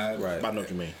didn't. But I know what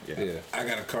you mean. Yeah. I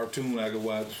got a cartoon I could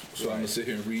watch, so I'm gonna sit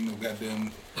here and read no goddamn,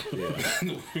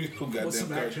 no goddamn With some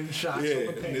cartoon. action shots Yeah,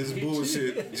 on the and this page.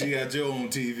 bullshit GI Joe on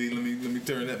TV. Let me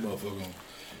turn that motherfucker on.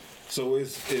 So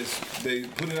it's they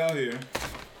put it out here.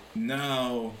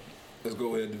 Now let's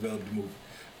go ahead and develop the movie.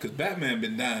 Cause Batman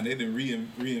been dying. They done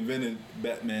reinvented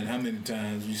Batman how many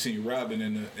times? You seen Robin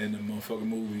in the motherfucking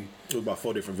movie? It was about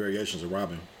 4 different variations of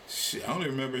Robin. Shit, I only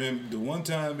remember him the one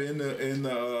time in the.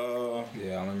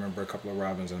 Yeah, I only remember a couple of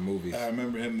Robins in the movies. I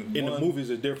remember him In one, the movies,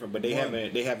 it's different, but they one.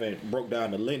 haven't broke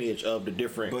down the lineage of the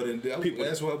different But people.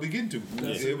 that's what we get to.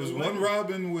 It was one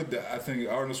Robin with I think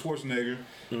Arnold Schwarzenegger,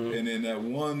 and then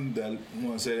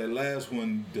that last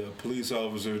one, the police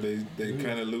officer. They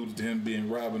kind of alluded to him being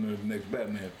Robin or the next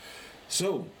Batman.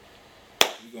 So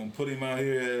we're gonna put him out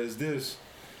here as this.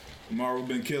 Marvel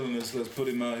been killing us. Let's put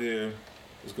him out here.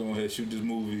 Let's go ahead and shoot this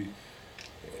movie.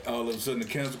 All of a sudden, the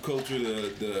cancel culture,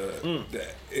 the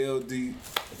LD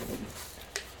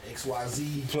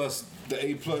XYZ. plus the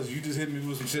A plus. You just hit me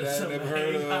with some shit I had never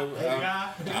heard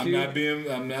of. I'm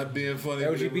not being funny.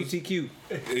 but it was- LGBTQ.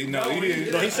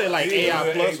 He said like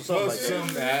AI plus or something like that.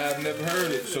 something. I've never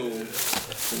heard it. So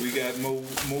we got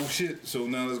more shit. So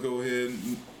now let's go ahead.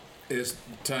 And, it's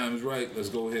time's right. Let's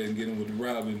go ahead and get in with the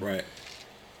Robin. Right.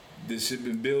 This shit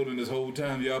been building this whole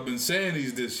time. Y'all been saying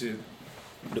he's this shit.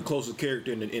 The closest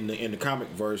character in the comic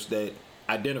verse that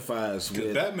identifies Cause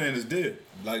with. Batman is dead.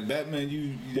 Like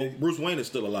Batman, Well, Bruce Wayne is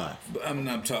still alive. I'm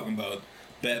not talking about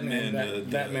Batman.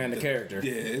 Batman the character.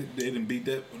 Yeah, they didn't beat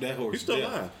that horse. He's still dead.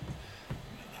 alive.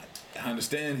 I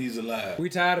understand he's alive. We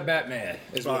tired of Batman.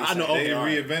 Is what I know. They Okay, all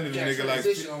right. reinvented the Yeah, nigga like.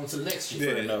 transition on to the next shit.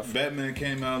 Yeah, enough. Batman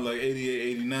came out like 88,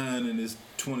 89, and it's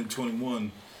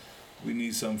 2021. We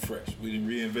need something fresh. We done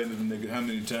reinvented the nigga how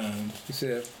many times? You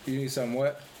said you need some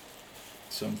what?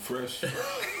 Something fresh. Is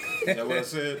that what I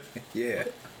said? Yeah.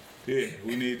 Yeah,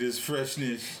 we need this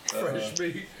freshness. Fresh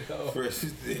meat. Fresh.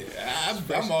 Yeah,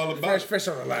 I'm all about Fresh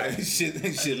on the line.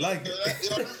 shit like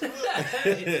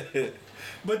it.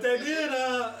 But they did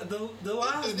the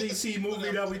last DC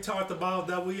movie that we talked about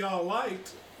that we all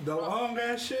liked, the long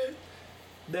ass shit.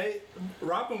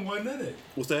 Robin wasn't in it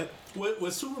What's that?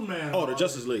 with Superman. Oh, the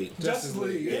Justice League. Justice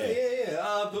League.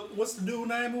 Yeah. What's the dude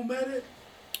name who made it?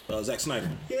 Zack Snyder.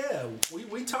 Yeah,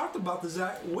 we talked about the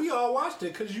Zack. We all watched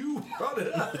it because you brought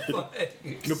it up. Like,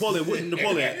 Napoleon,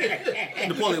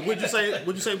 what'd you say?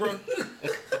 What'd you say, bro?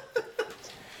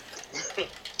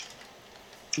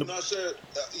 No, sir,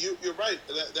 you're right.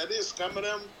 That is scum of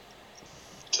them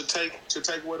to take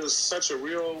what is such a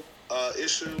real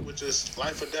issue, which is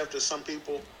life or death to some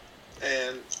people,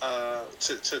 and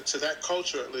to that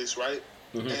culture at least, right?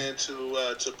 Mm-hmm. And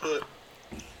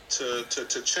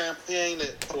to champion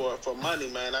it for money,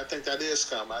 man. I think that is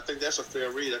scum. I think that's a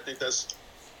fair read. I think that's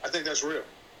real.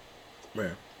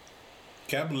 Man,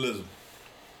 Capitalism.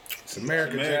 It's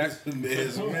America, Jack.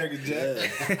 It's America, Jack.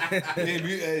 Hey,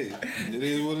 it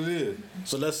is what it is.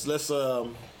 so let's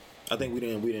I think we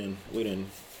didn't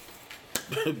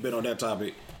been on that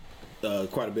topic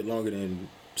quite a bit longer than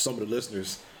some of the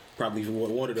listeners probably even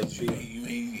wanted us to be.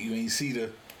 You ain't see the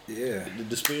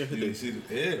The spin. you ain't see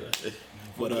the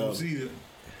But don't see the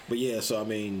but yeah, so I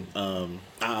mean, I'm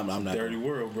not dirty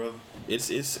world, brother. It's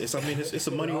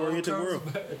a money oriented world.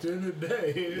 At the end of the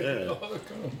day, it Yeah. all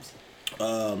comes.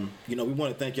 We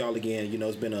want to thank y'all again.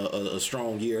 It's been a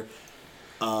strong year.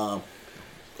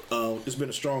 It's been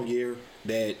a strong year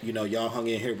that y'all hung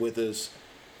in here with us.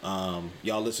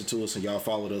 Y'all listened to us and y'all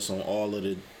followed us on all of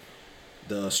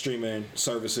the streaming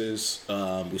services.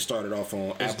 We started off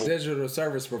on It's Apple. digital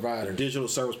service providers. Digital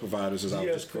service providers, as I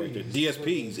was just corrected.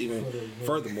 DSPs, even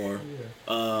furthermore.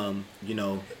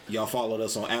 Y'all followed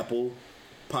us on Apple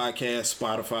Podcasts,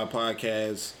 Spotify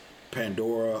Podcasts,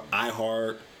 Pandora,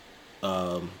 iHeart,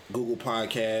 Google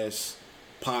Podcasts,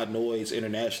 Podnoise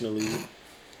internationally.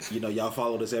 Y'all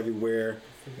followed us everywhere.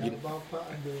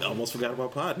 Almost forgot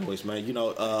about Podnoise, man.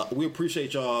 We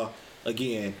appreciate y'all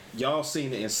again. Y'all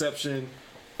seen the inception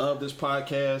of this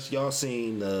podcast. Y'all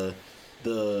seen the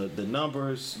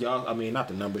numbers. Y'all not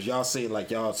the numbers. Y'all seen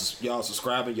y'all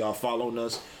subscribing. Y'all following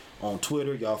us on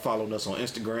Twitter. Y'all following us on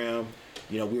Instagram.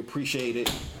 We appreciate it.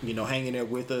 Hanging there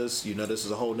with us. This is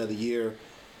a whole nother year.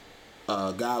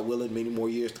 God willing, many more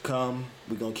years to come.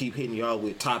 We're gonna keep hitting y'all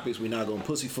with topics. We're not gonna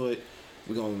pussyfoot.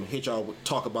 We're gonna hit y'all with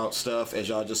talk about stuff as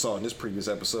y'all just saw in this previous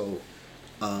episode.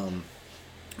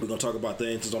 We're gonna talk about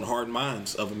things that's on the heart and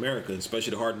minds of America,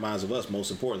 especially the heart and minds of us.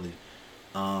 Most importantly,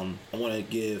 I want to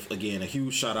give again a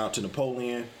huge shout out to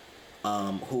Napoleon,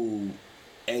 who,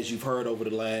 as you've heard over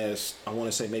the last, I want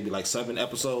to say maybe 7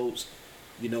 episodes,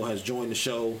 has joined the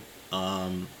show.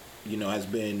 Has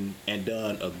been and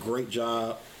done a great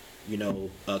job.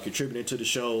 Contributing to the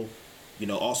show.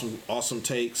 Awesome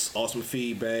takes, awesome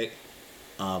feedback,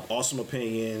 awesome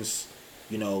opinions.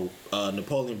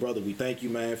 Napoleon, brother, we thank you,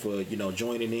 man, for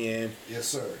joining in. Yes,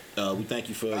 sir. We thank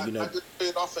you for I just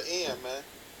feed off of Ian, man.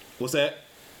 What's that?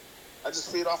 I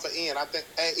just feed off of Ian. I think,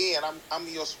 hey Ian, I'm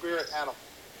your spirit animal.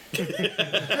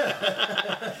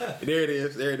 There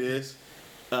it is.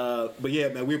 But yeah,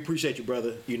 man, we appreciate you,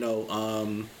 brother.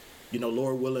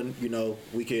 Lord willing,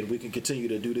 we can continue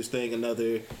to do this thing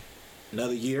another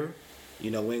year. We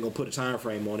ain't gonna put a time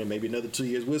frame on it. Maybe another 2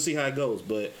 years. We'll see how it goes.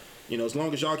 But as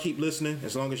long as y'all keep listening,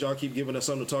 as long as y'all keep giving us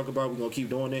something to talk about, we're gonna keep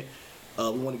doing it.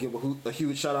 We want to give a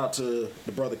huge shout out to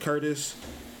the brother Curtis,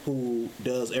 who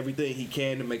does everything he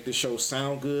can to make this show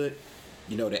sound good.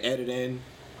 The editing,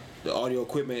 the audio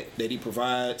equipment that he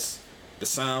provides, the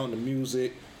sound, the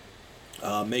music,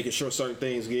 making sure certain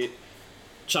things get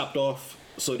chopped off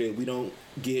so that we don't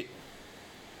get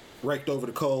raked over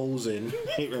the coals and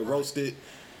roasted.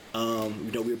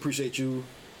 We appreciate you.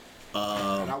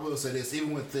 And I will say this,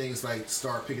 even when things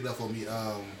start picking up on me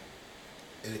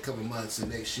in a couple of months and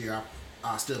next year,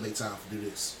 I'll still make time to do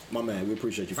this. My man, we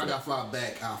appreciate you. If I gotta fly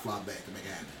back, I'll fly back to make it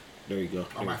happen. There you go.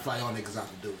 I might fly y'all niggas out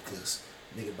to do it because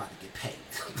niggas about to get paid.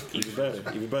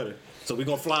 Even better. So we're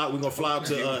gonna fly to We about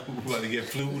to get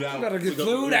flued out. Get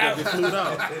flued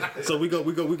out. So we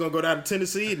gonna go down to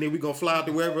Tennessee and then we gonna fly out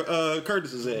to wherever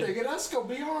Curtis is at. Nigga, that's gonna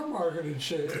be our marketing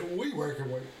shit. We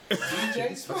working with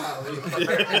DJ Smiley.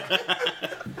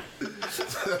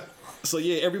 So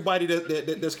yeah, everybody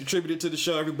that's contributed to the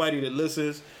show, everybody that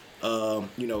listens,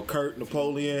 Kurt,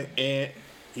 Napoleon, Ant,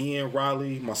 Ian,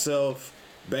 Riley, myself,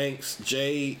 Banks,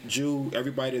 Jay, Jew,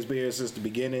 everybody that's been here since the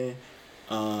beginning.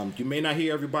 You may not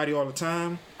hear everybody all the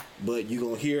time, but you're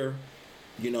gonna hear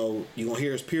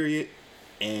us, period.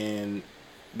 And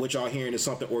what y'all hearing is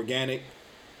something organic.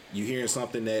 You hearing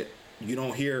something that you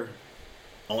don't hear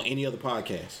on any other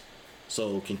podcast.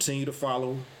 So continue to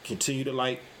follow, continue to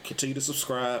like, continue to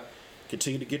subscribe,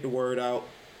 continue to get the word out.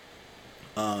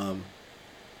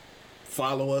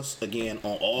 Follow us again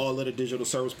on all of the digital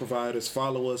service providers.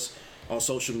 Follow us on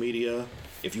social media.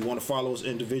 If you want to follow us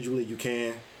individually, you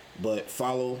can. But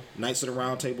follow Knights of the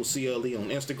Round Table CLE on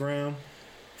Instagram.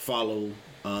 Follow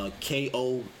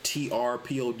KOTRPOD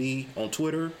on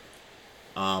Twitter.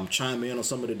 Chime in on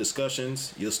some of the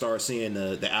discussions. You'll start seeing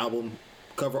the album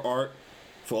cover art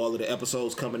for all of the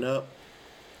episodes coming up.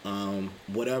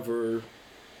 Whatever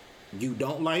you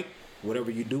don't like, whatever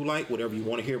you do like, whatever you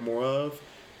want to hear more of,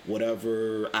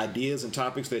 whatever ideas and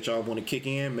topics that y'all want to kick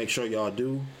in, make sure y'all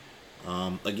do.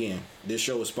 Again, this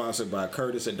show is sponsored by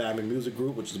Curtis at Diamond Music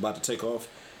Group, which is about to take off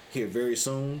here very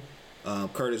soon.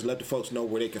 Curtis, let the folks know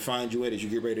where they can find you at as you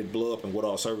get ready to blow up and what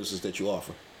all services that you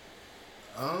offer.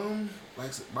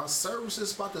 Like my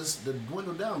services about to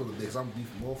dwindle down a little bit because I'm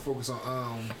more focused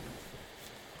on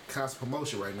constant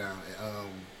promotion right now and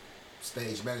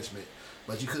stage management.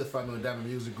 But you could find me on Diamond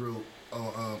Music Group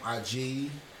on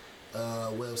IG,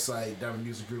 website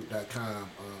diamondmusicgroup.com.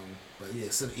 But yeah,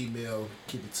 send an email,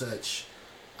 keep in touch.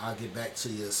 I'll get back to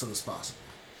you as soon as possible.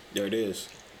 There it is.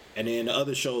 And then the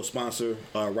other show sponsor,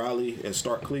 Raleigh and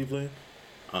Start Cleveland.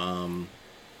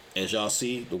 As y'all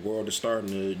see, the world is starting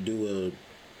to do a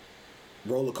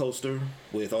roller coaster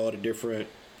with all the different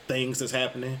things that's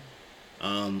happening.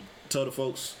 Tell the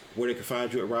folks where they can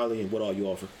find you at Raleigh and what all you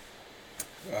offer.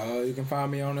 You can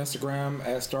find me on Instagram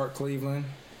at Start Cleveland.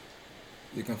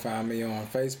 You can find me on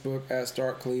Facebook at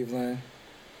Start Cleveland.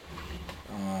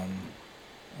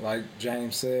 Like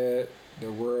James said,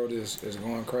 the world is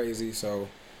going crazy, so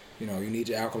you need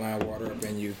your alkaline water up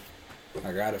in you.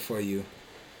 I got it for you.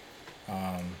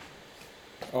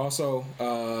 Also,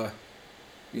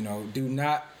 do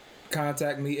not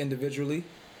contact me individually.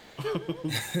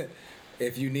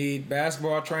 If you need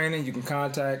basketball training, you can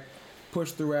contact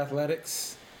Push Through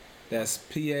Athletics. That's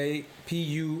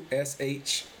PAUSHTRU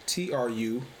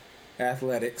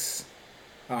Athletics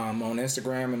on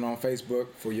Instagram and on Facebook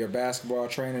for your basketball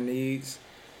training needs.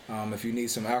 If you need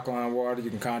some alkaline water, you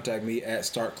can contact me at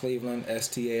Start Cleveland,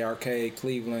 STARK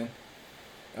Cleveland.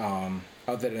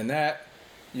 Other than that,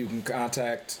 you can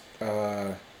contact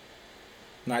Nights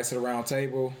at the Round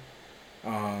Table,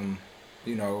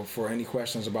 for any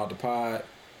questions about the pod.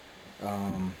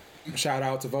 Shout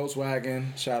out to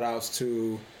Volkswagen. Shout outs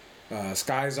to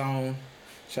Sky Zone.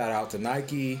 Shout out to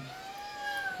Nike.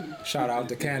 Shout out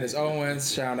to Candace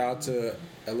Owens. Shout out to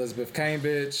Elizabeth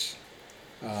Cambridge.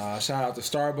 Shout out to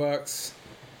Starbucks.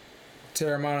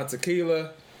 Terramana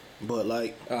Tequila. Bud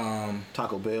Light.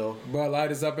 Taco Bell. Bud Light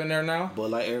is up in there now?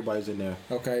 Bud Light, everybody's in there.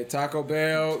 Okay, Taco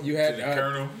Bell. You had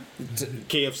Colonel.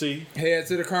 KFC. Head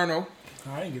to the Colonel.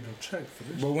 I ain't get no check for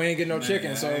this. But we ain't get no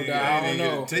chicken, so I don't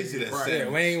know. Taste that Yeah,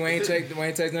 we ain't take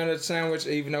none of the sandwich,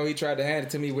 even though he tried to hand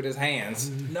it to me with his hands.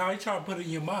 No, he tried to put it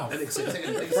in your mouth. First of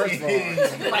all,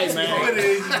 Hey, man.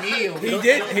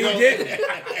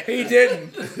 he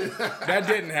didn't. That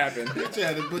didn't happen. You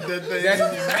tried to put that thing in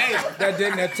your mouth. That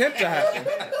didn't attempt to happen.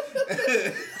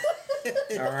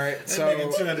 All right, so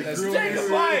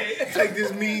Take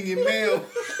this meat in your mail.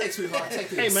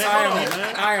 Hey,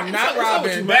 man. I am not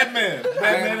Robin. Batman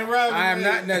and Robin. I am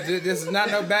not. No, this is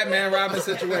not no Batman Robin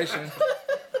situation.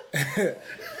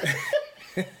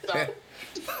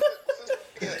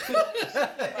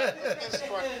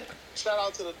 Shout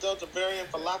out to the Delta variant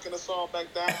for locking us all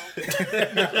back down.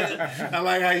 I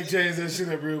like how you changed that shit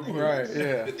up real quick. Right,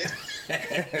 yeah.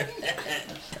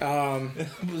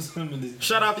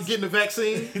 Shout out to getting the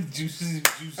vaccine. Juicy.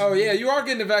 Oh, yeah, you are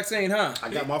getting the vaccine, huh? I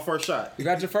got my first shot. You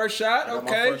got your first shot? I got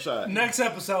my Okay. first shot. Next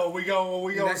episode, we go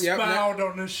expound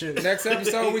on this shit. Next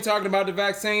episode, we talking about the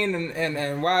vaccine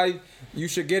and why you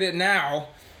should get it now,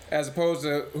 as opposed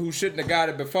to who shouldn't have got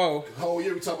it before. The whole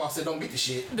year we talk about said don't get the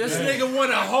shit. This nigga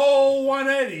went a whole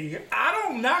 180. I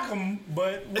don't knock him,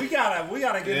 but we gotta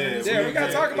get in this. Yeah, we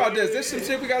gotta talk about this. There's some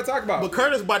shit we gotta talk about. But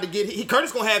Curtis about to get.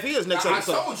 Curtis gonna have his next I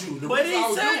episode. told you. But he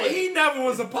said he never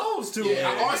was opposed to it.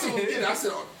 Yeah, I also get it. I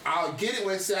said I'll get it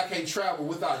when it said I can't travel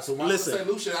without it. So when Listen. I St.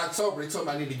 Lucia in October, they told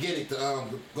me I need to get it to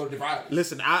go to different islands.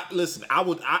 Listen. I have.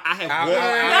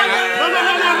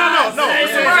 No.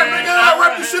 It's All right, nigga, I'll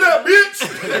wrap this shit up, bitch.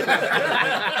 I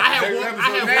have one.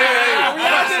 We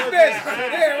out this bitch.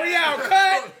 Yeah, we out.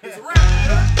 Cut.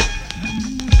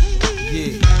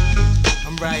 Yeah,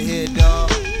 I'm right here, dog.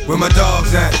 Where my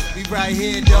dogs at? We right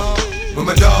here, dog. Where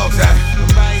my dogs at? I'm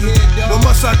right here, dog. What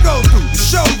must I go through to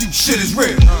show you shit is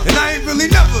real? And I ain't really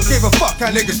never gave a fuck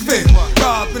how niggas feel.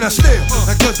 Rob and I steal,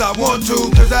 not cause I want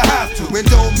to, cause I have to. And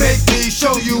don't make me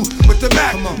show you with the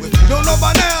Mac. If you don't know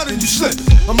by now, then you slip.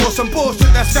 I'm on some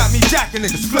bullshit that's got me jacking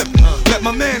niggas flipping. Let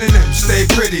my man in them stay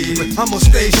pretty, I'ma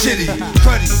stay shitty.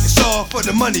 Cruddy, it's all for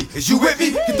the money. Is you with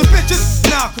me? Get the bitches,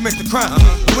 now I'll commit the crime.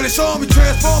 And when it's on, we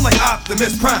transform like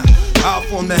Optimus Prime. Out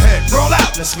on the head, roll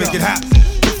out, let's make it happen.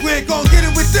 If we ain't gon' get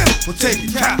it with them, we'll take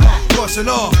it cap. Bustin'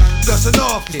 off, dustin'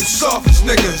 off. The softest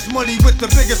niggas. Money with the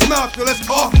biggest mouth, yo, let's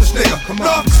off this nigga. Come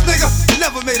on. This nigga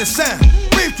never made a sound.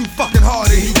 Breathe too fucking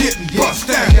hard and he getting bust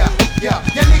down. Y'all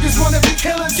niggas wanna be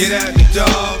killers. Get at me,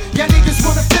 dog. Y'all niggas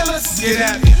wanna fill us. Get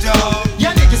at me, dog.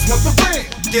 Y'all niggas want the ring.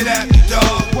 Get at me,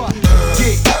 dog.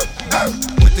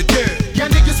 With the dirt.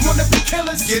 Y'all niggas wanna be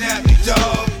killers. Get at me,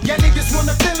 dog. Y'all niggas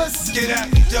wanna fill us. Get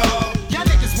at me, dog. Y'all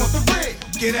niggas want the ring.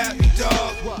 Get at me,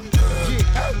 dog.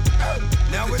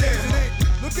 Now it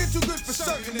ain't looking too good for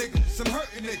certain niggas. Some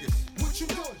hurting niggas. What you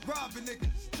doing? Robbing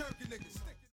niggas, jerking niggas.